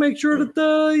look and make sure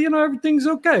that everything's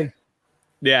okay.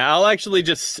 Yeah, I'll actually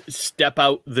just step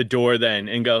out the door then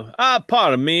and go,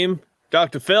 pardon me,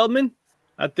 Dr. Feldman.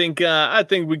 I think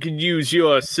we could use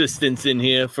your assistance in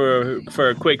here for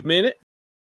a quick minute.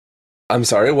 I'm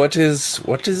sorry. What is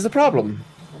the problem?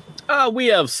 We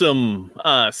have some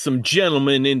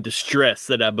gentlemen in distress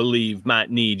that I believe might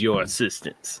need your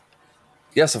assistance.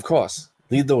 Yes, of course.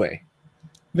 Lead the way.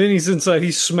 Then he's inside.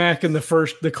 He's smacking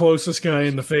the closest guy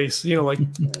in the face. Like,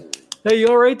 hey, you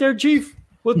all right there, Chief?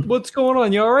 What's going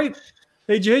on? You all right?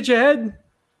 Hey, did you hit your head?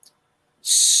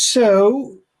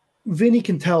 So Vinny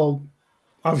can tell.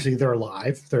 Obviously, they're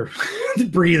alive. They're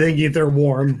breathing. They're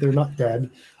warm. They're not dead.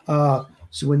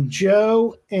 So when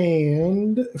Joe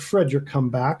and Frederick come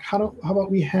back, how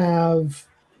about we have?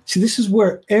 See, this is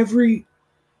where every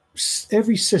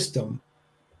system,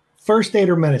 first aid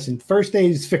or medicine. First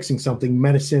aid is fixing something.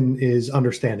 Medicine is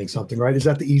understanding something. Right? Is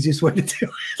that the easiest way to do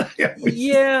it?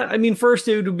 Yeah, I mean, first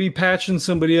aid would be patching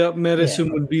somebody up.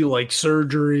 Medicine would be like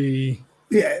surgery.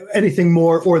 Yeah, anything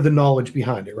more or the knowledge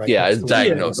behind it, right? Yeah, That's it's the way-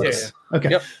 diagnosis. Okay.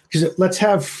 Yep. Because let's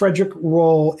have Frederick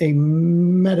roll a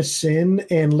medicine,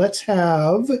 and let's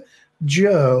have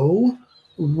Joe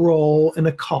roll an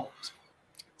occult.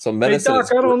 So medicine Doc,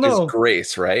 I don't know. is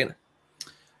grace, right?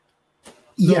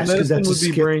 Yes, because medicine that's a would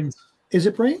be skill. brains. Is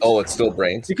it brains? Oh, it's still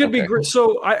brains. It could be Okay. great.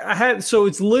 So I had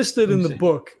it's listed in the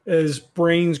book as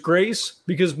brains grace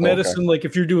because medicine, like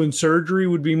if you're doing surgery,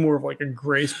 would be more of like a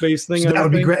grace based thing. So that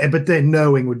would be great, but then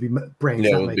knowing would be brains.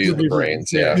 Yeah, That it would makes be the sense.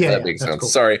 brains. Yeah, Yeah, that makes that's sense. cool.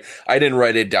 Sorry, I didn't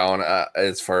write it down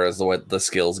as far as what the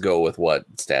skills go with what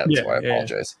stats. Yeah, so I yeah.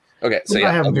 apologize. Okay, so I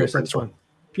yeah, have I'll them do here, it so for that's this one. fine.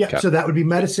 Yeah, Okay. so that would be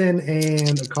medicine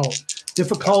and occult.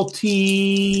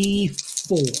 Difficulty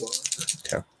 4.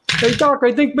 Hey Doc,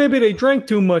 I think maybe they drank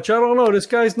too much. I don't know. This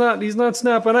guy's he's not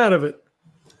snapping out of it.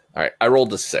 All right, I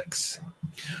rolled a 6.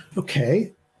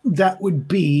 Okay, that would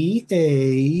be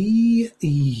a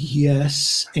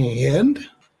yes and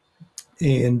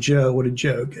Joe. What did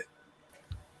Joe get?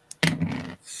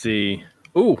 Let's see.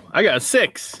 Ooh, I got a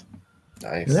 6.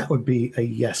 Nice. And that would be a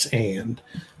yes and.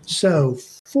 So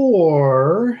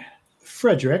for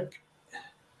Frederick,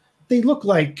 they look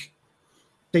like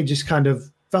they just kind of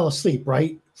fell asleep,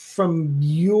 right? From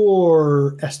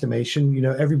your estimation,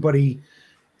 everybody,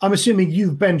 I'm assuming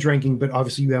you've been drinking, but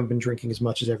obviously you haven't been drinking as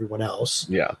much as everyone else.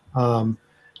 Yeah.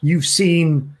 You've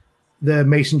seen the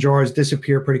mason jars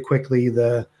disappear pretty quickly.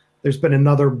 There's been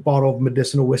another bottle of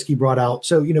medicinal whiskey brought out.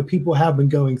 So, people have been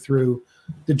going through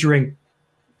the drink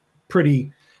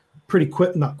pretty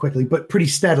quick, not quickly, but pretty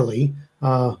steadily.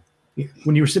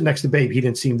 When you were sitting next to Babe, he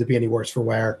didn't seem to be any worse for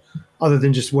wear, other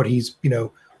than just what he's,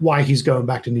 why he's going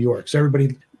back to New York. So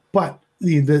everybody, but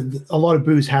a lot of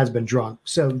booze has been drunk.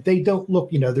 So they don't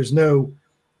look, there's no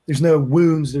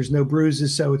wounds, there's no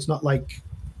bruises. So it's not like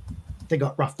they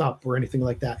got roughed up or anything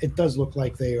like that. It does look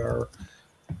like they are,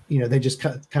 they just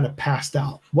kind of passed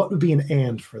out. What would be an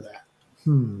and for that?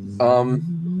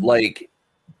 Like,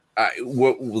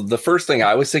 the first thing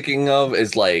I was thinking of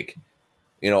is like,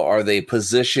 are they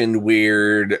positioned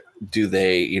weird? Do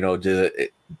they,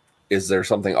 is there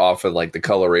something off with like the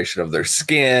coloration of their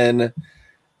skin?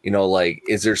 Like,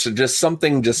 is there just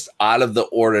something just out of the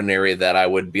ordinary that I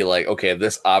would be like, okay,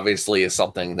 this obviously is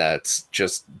something that's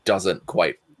just doesn't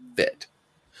quite fit.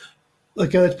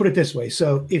 Okay, let's put it this way.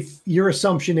 So if your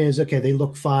assumption is, okay, they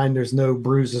look fine, there's no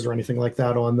bruises or anything like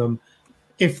that on them.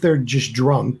 If they're just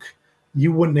drunk,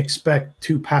 you wouldn't expect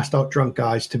 2 passed out drunk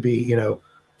guys to be,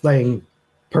 laying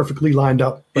perfectly lined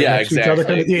up. Right Yeah, next to each other,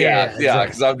 exactly. kind of- Yeah, exactly.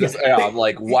 because I'm just, I'm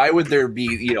like, why would there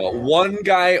be, one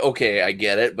guy? Okay, I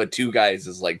get it, but 2 guys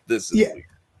is like, this is Yeah. weird.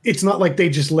 It's not like they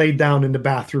just laid down in the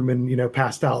bathroom and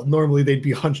passed out. Normally they'd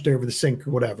be hunched over the sink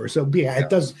or whatever. So yeah, it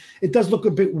does look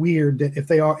a bit weird that if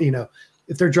they are,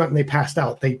 if they're drunk and they passed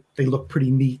out, they look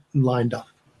pretty neat and lined up.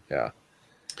 Yeah.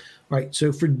 Right.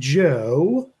 So for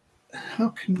Joe, how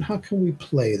can we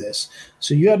play this?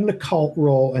 So you had an occult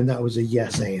roll, and that was a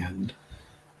yes and.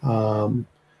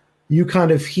 You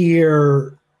kind of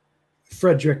hear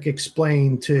Frederick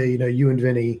explain to you and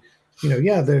Vinny,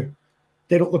 yeah,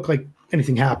 They don't look like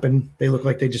anything happened. They look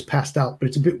like they just passed out, but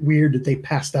it's a bit weird that they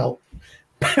passed out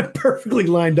perfectly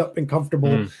lined up and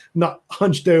comfortable, not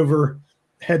hunched over,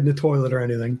 head in the toilet or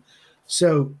anything.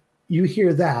 So you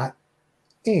hear that,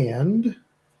 and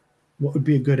what would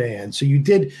be a good and? So you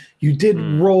did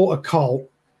roll occult,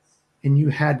 and you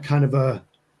had kind of an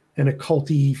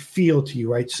occulty feel to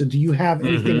you, right? So do you have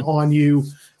anything on you?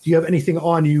 Do you have anything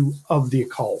on you of the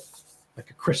occult,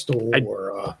 like a crystal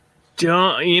or?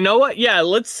 Don't you know what? Yeah,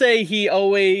 let's say he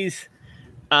always.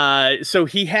 So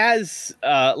he has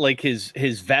like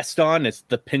his vest on. It's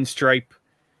the pinstripe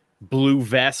blue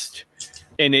vest,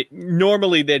 and it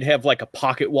normally they'd have like a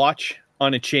pocket watch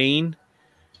on a chain,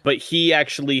 but he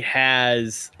actually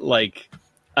has like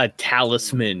a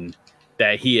talisman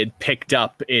that he had picked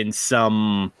up in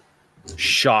some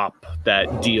shop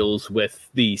that deals with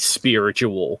the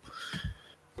spiritual.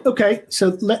 Okay,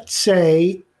 so let's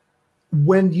say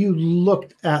when you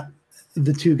looked at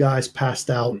the two guys passed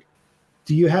out,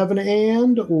 do you have an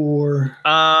and, or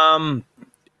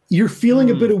you're feeling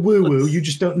a bit of woo-woo, you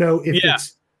just don't know if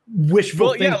it's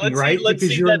wishful thinking, right? Let's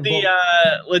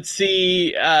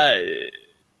see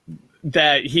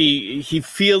that he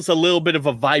feels a little bit of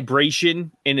a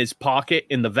vibration in his pocket,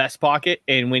 in the vest pocket,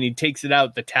 and when he takes it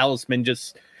out, the talisman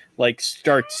just like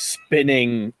starts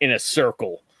spinning in a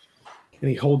circle. And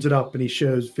he holds it up and he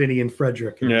shows Vinny and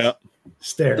Frederick. And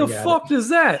staring what the fuck is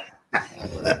that?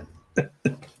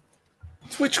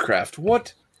 It's witchcraft.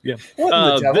 What? Yeah. What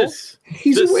in the devil? This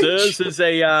a witch.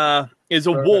 is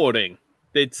a warning.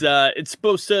 It's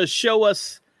supposed to show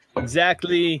us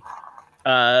exactly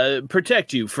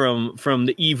protect you from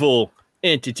the evil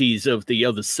entities of the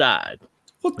other side.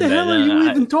 What the hell are you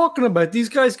even talking about? These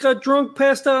guys got drunk,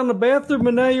 passed out in the bathroom,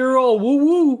 and now you're all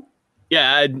woo-woo.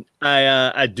 Yeah,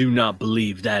 I do not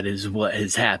believe that is what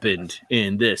has happened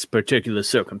in this particular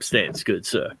circumstance, good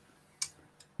sir.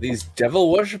 These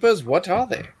devil worshippers, what are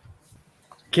they?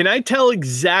 Can I tell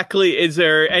exactly, is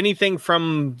there anything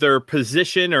from their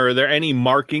position, or are there any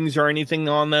markings or anything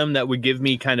on them that would give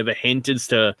me kind of a hint as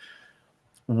to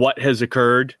what has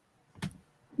occurred?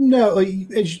 No,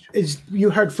 as you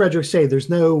heard Frederick say, there's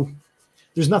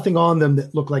nothing on them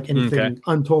that looked like anything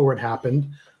untoward happened.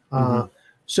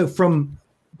 So from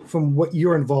what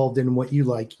you're involved in, what you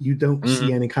like, you don't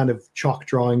see any kind of chalk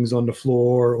drawings on the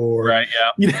floor or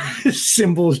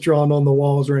symbols drawn on the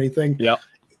walls or anything. Yeah.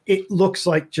 It looks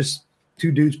like just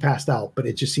two dudes passed out, but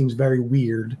it just seems very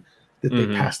weird that they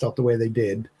passed out the way they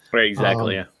did. Right,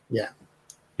 exactly. Yeah.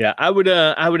 I would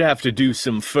have to do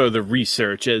some further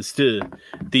research as to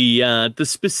the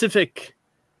specific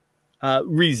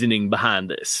reasoning behind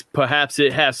this. Perhaps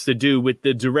it has to do with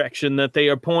the direction that they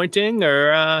are pointing,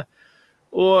 or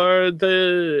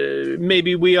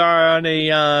maybe we are on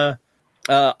a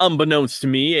unbeknownst to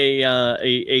me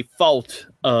a fault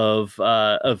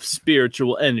of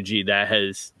spiritual energy that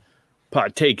has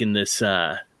partaken this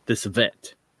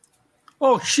event.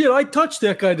 Oh shit! I touched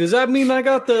that guy. Does that mean I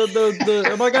got have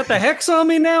I got the hex on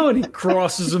me now? And he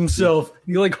crosses himself.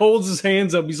 He like holds his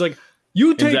hands up. He's like,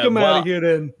 "You take him out of here,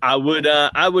 then." I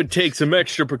would take some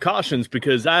extra precautions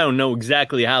because I don't know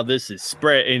exactly how this is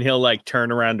spread. And he'll like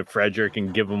turn around to Frederick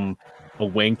and give him a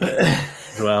wink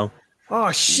as well.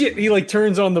 Oh shit! He like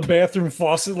turns on the bathroom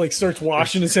faucet, like starts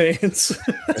washing his hands.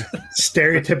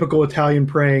 Stereotypical Italian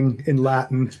praying in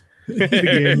Latin.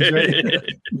 Begins, right?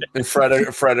 And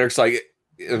Frederick's like,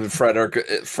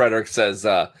 Frederick says,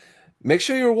 make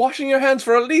sure you're washing your hands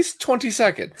for at least 20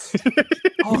 seconds.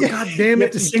 Oh, God damn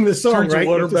it. To sing the song, right?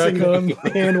 Water back on.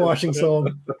 Hand washing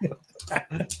song.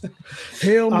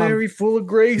 Hail Mary, full of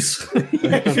grace.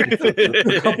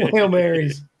 A couple Hail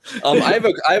Marys. I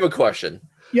have a question.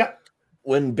 Yeah.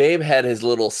 When Babe had his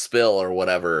little spill or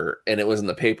whatever, and it was in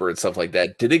the paper and stuff like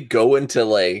that, did it go into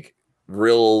like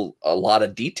a lot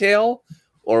of detail,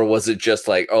 or was it just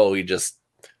like, oh,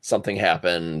 something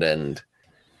happened? And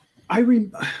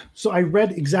so I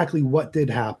read exactly what did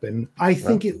happen. I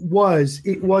think it was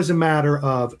a matter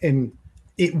of, and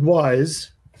it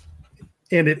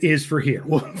is for here.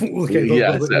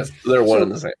 Yes, they're one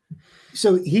and the same.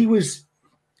 So he was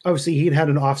obviously he'd had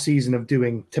an off season of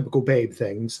doing typical Babe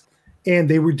things, and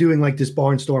they were doing like this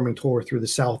barnstorming tour through the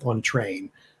South on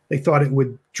train. They thought it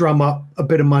would drum up a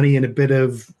bit of money and a bit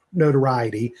of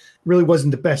notoriety. Really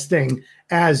wasn't the best thing.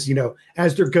 As you know,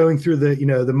 as they're going through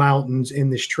the mountains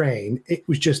in this train, it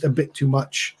was just a bit too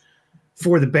much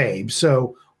for the Babe.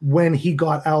 So when he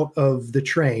got out of the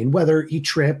train, whether he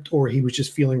tripped or he was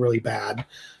just feeling really bad,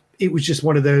 it was just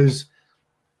one of those,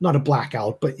 not a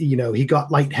blackout, but he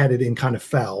got lightheaded and kind of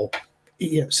fell.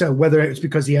 So whether it was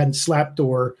because he hadn't slept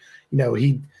or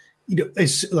he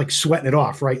is like sweating it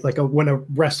off, right? Like when a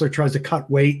wrestler tries to cut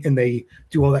weight and they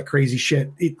do all that crazy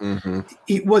shit.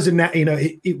 It wasn't that,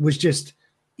 it was just,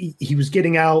 he was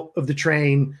getting out of the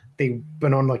train. They've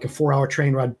been on like a 4-hour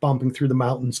train ride, bumping through the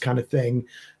mountains kind of thing.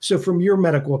 So from your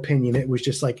medical opinion, it was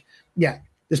just like, yeah,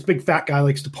 this big fat guy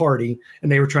likes to party, and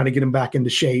they were trying to get him back into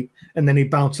shape. And then he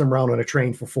bounced him around on a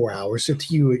train for 4 hours. So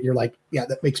to you, you're like, yeah,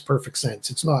 that makes perfect sense.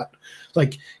 It's not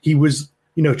like he was,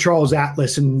 Charles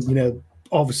Atlas and,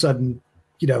 all of a sudden,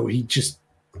 he just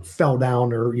fell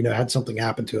down or, had something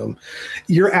happen to him.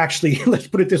 You're actually, let's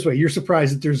put it this way, you're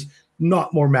surprised that there's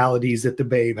not more maladies that the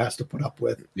Babe has to put up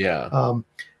with. Yeah.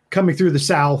 Coming through the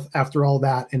South after all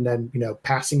that, and then,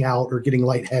 passing out or getting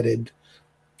lightheaded,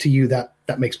 to you, that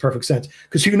makes perfect sense.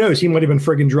 Because who knows, he might have been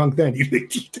friggin' drunk then.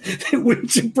 It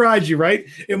wouldn't surprise you, right?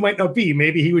 It might not be.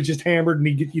 Maybe he was just hammered and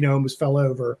he, almost fell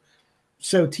over.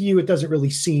 So to you, it doesn't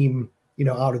really seem,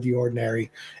 out of the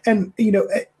ordinary. And,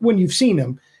 when you've seen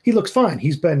him, he looks fine.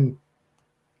 He's been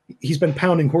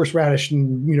pounding horseradish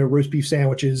and, roast beef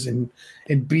sandwiches and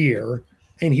beer,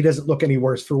 and he doesn't look any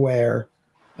worse for wear.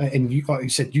 And you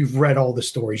said you've read all the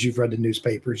stories, you've read the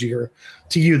newspapers.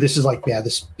 To you, this is like, yeah,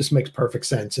 this makes perfect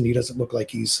sense, and he doesn't look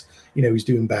like he's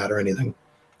doing bad or anything.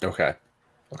 Okay.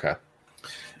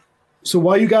 So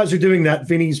while you guys are doing that,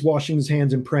 Vinny's washing his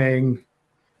hands and praying.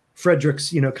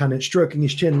 Frederick's, kind of stroking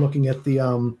his chin, looking at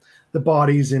the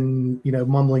bodies and,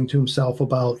 mumbling to himself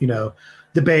about,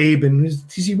 the Babe. And is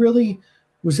he really,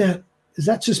 is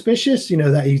that suspicious?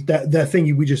 That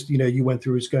thing we just, you went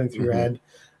through is going through your head.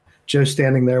 Joe's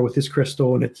standing there with his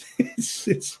crystal and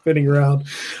it's spinning around.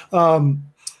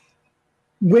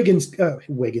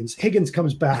 Higgins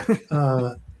comes back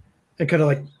and kind of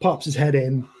like pops his head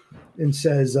in and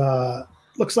says,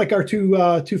 looks like our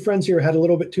two friends here had a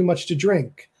little bit too much to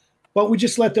drink. Why don't we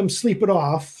just let them sleep it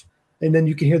off? And then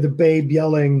you can hear the Babe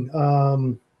yelling,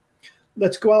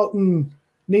 let's go out and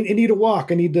need a walk.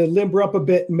 I need to limber up a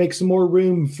bit and make some more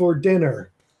room for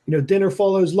dinner. Dinner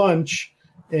follows lunch.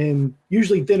 And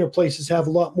usually dinner places have a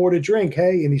lot more to drink,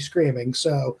 hey? And he's screaming,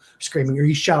 or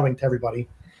he's shouting to everybody.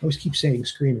 I always keep saying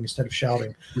screaming instead of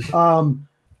shouting.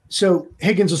 So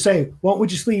Higgins will say, why don't we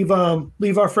just leave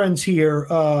our friends here?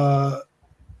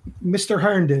 Mr.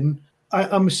 Herndon,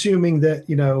 I'm assuming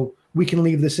that, we can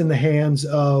leave this in the hands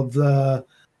of the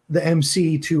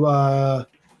MC to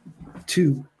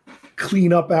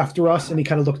clean up after us. And he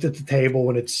kind of looked at the table,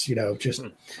 and it's, just...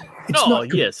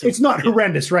 It's not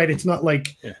horrendous, right? It's not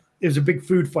like it was a big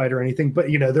food fight or anything, but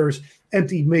there's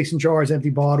empty mason jars, empty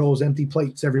bottles, empty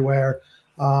plates everywhere.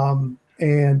 And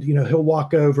he'll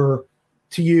walk over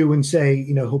to you and say,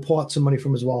 he'll pull out some money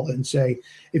from his wallet and say,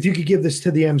 if you could give this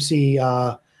to the MC,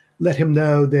 let him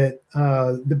know that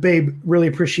the Babe really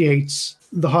appreciates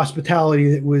the hospitality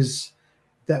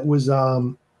that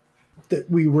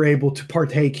we were able to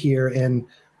partake here, and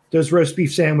those roast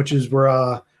beef sandwiches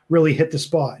were really hit the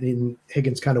spot. And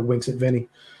Higgins kind of winks at Vinny,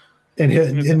 and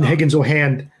Higgins will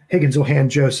hand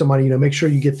Joe some money. Make sure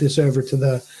you get this over to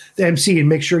the MC, and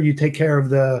make sure you take care of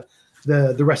the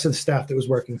rest of the staff that was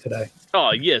working today.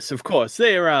 Oh yes, of course.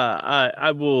 They are.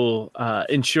 I will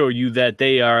ensure you that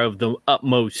they are of the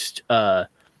utmost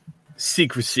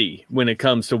secrecy when it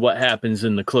comes to what happens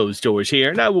in the closed doors here,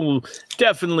 and I will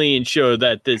definitely ensure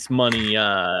that this money,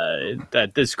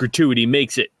 that this gratuity,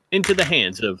 makes it into the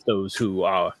hands of those who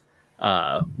are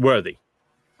worthy.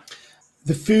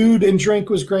 The food and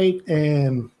drink was great,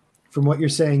 and from what you're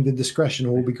saying, the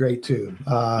discretion will be great too.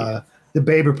 The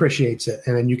Babe appreciates it,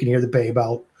 and then you can hear the Babe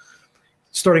out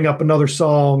starting up another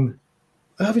song.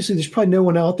 Obviously, there's probably no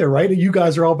one out there, right? You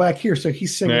guys are all back here, so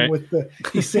he's singing with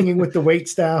the wait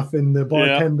staff and the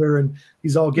bartender, and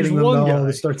he's all getting them all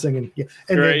to start singing. Yeah,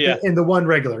 and the one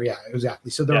regular, yeah, exactly.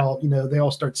 So they're all, they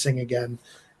all start singing again.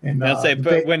 And I'll say,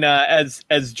 but when as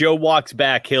Joe walks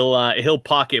back, he'll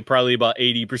pocket probably about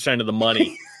 80% of the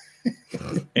money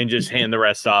and just hand the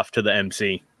rest off to the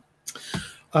MC.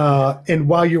 And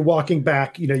while you're walking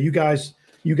back, you guys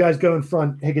go in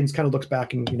front. Higgins kind of looks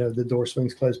back, and the door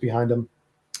swings closed behind him.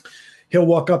 He'll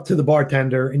walk up to the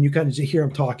bartender, and you kind of hear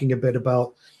him talking a bit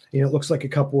about, it looks like a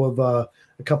couple of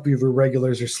your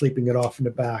regulars are sleeping it off in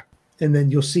the back, and then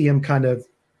you'll see him kind of.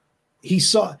 He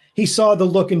saw the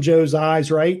look in Joe's eyes,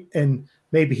 right? And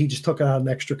maybe he just took out an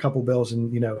extra couple bills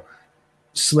and,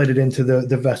 slid it into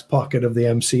the vest pocket of the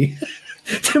MC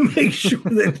to make sure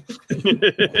that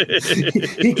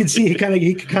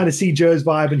he could kind of see Joe's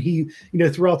vibe. And he,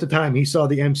 throughout the time he saw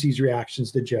the MC's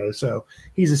reactions to Joe. So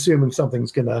he's assuming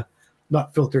something's going to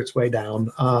not filter its way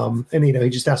down. And, he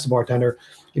just asked the bartender,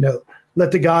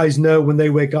 let the guys know when they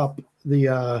wake up,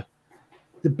 the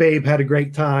Babe had a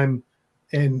great time.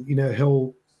 And,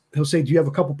 he'll he'll say, do you have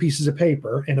a couple pieces of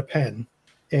paper and a pen?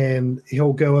 And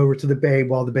he'll go over to the babe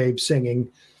while the babe's singing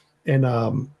and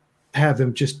have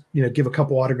him just, give a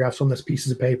couple autographs on this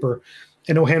pieces of paper.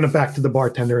 And he'll hand it back to the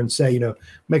bartender and say,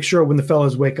 make sure when the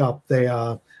fellas wake up, they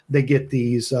get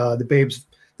these. The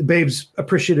babe's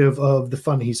appreciative of the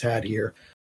fun he's had here.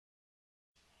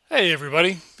 Hey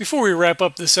everybody, before we wrap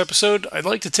up this episode, I'd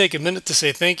like to take a minute to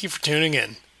say thank you for tuning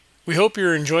in. We hope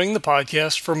you're enjoying the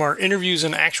podcast, from our interviews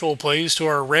and actual plays to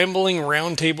our rambling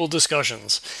roundtable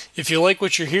discussions. If you like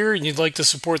what you hear and you'd like to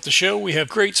support the show, we have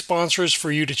great sponsors for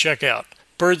you to check out.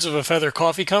 Birds of a Feather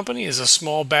Coffee Company is a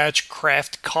small batch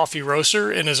craft coffee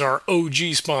roaster and is our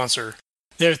OG sponsor.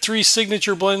 They have 3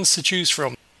 signature blends to choose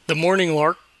from: the Morning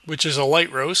Lark, which is a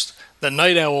light roast, the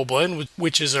Night Owl blend,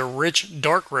 which is a rich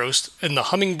dark roast, and the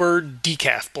Hummingbird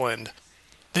Decaf blend.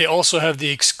 They also have the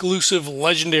exclusive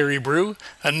Legendary Brew,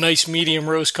 a nice medium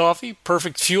roast coffee,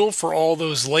 perfect fuel for all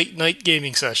those late night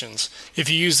gaming sessions. If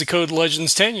you use the code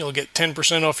LEGENDS10, you'll get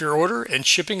 10% off your order, and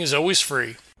shipping is always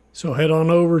free. So head on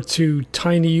over to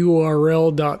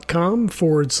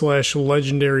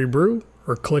tinyurl.com/Legendary Brew,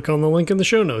 or click on the link in the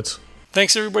show notes.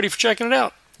 Thanks everybody for checking it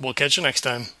out. We'll catch you next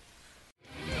time.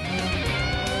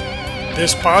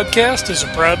 This podcast is a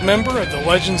proud member of the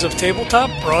Legends of Tabletop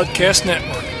Broadcast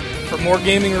Network. For more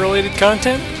gaming-related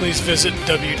content, please visit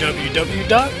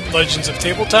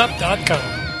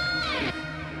www.legendsoftabletop.com.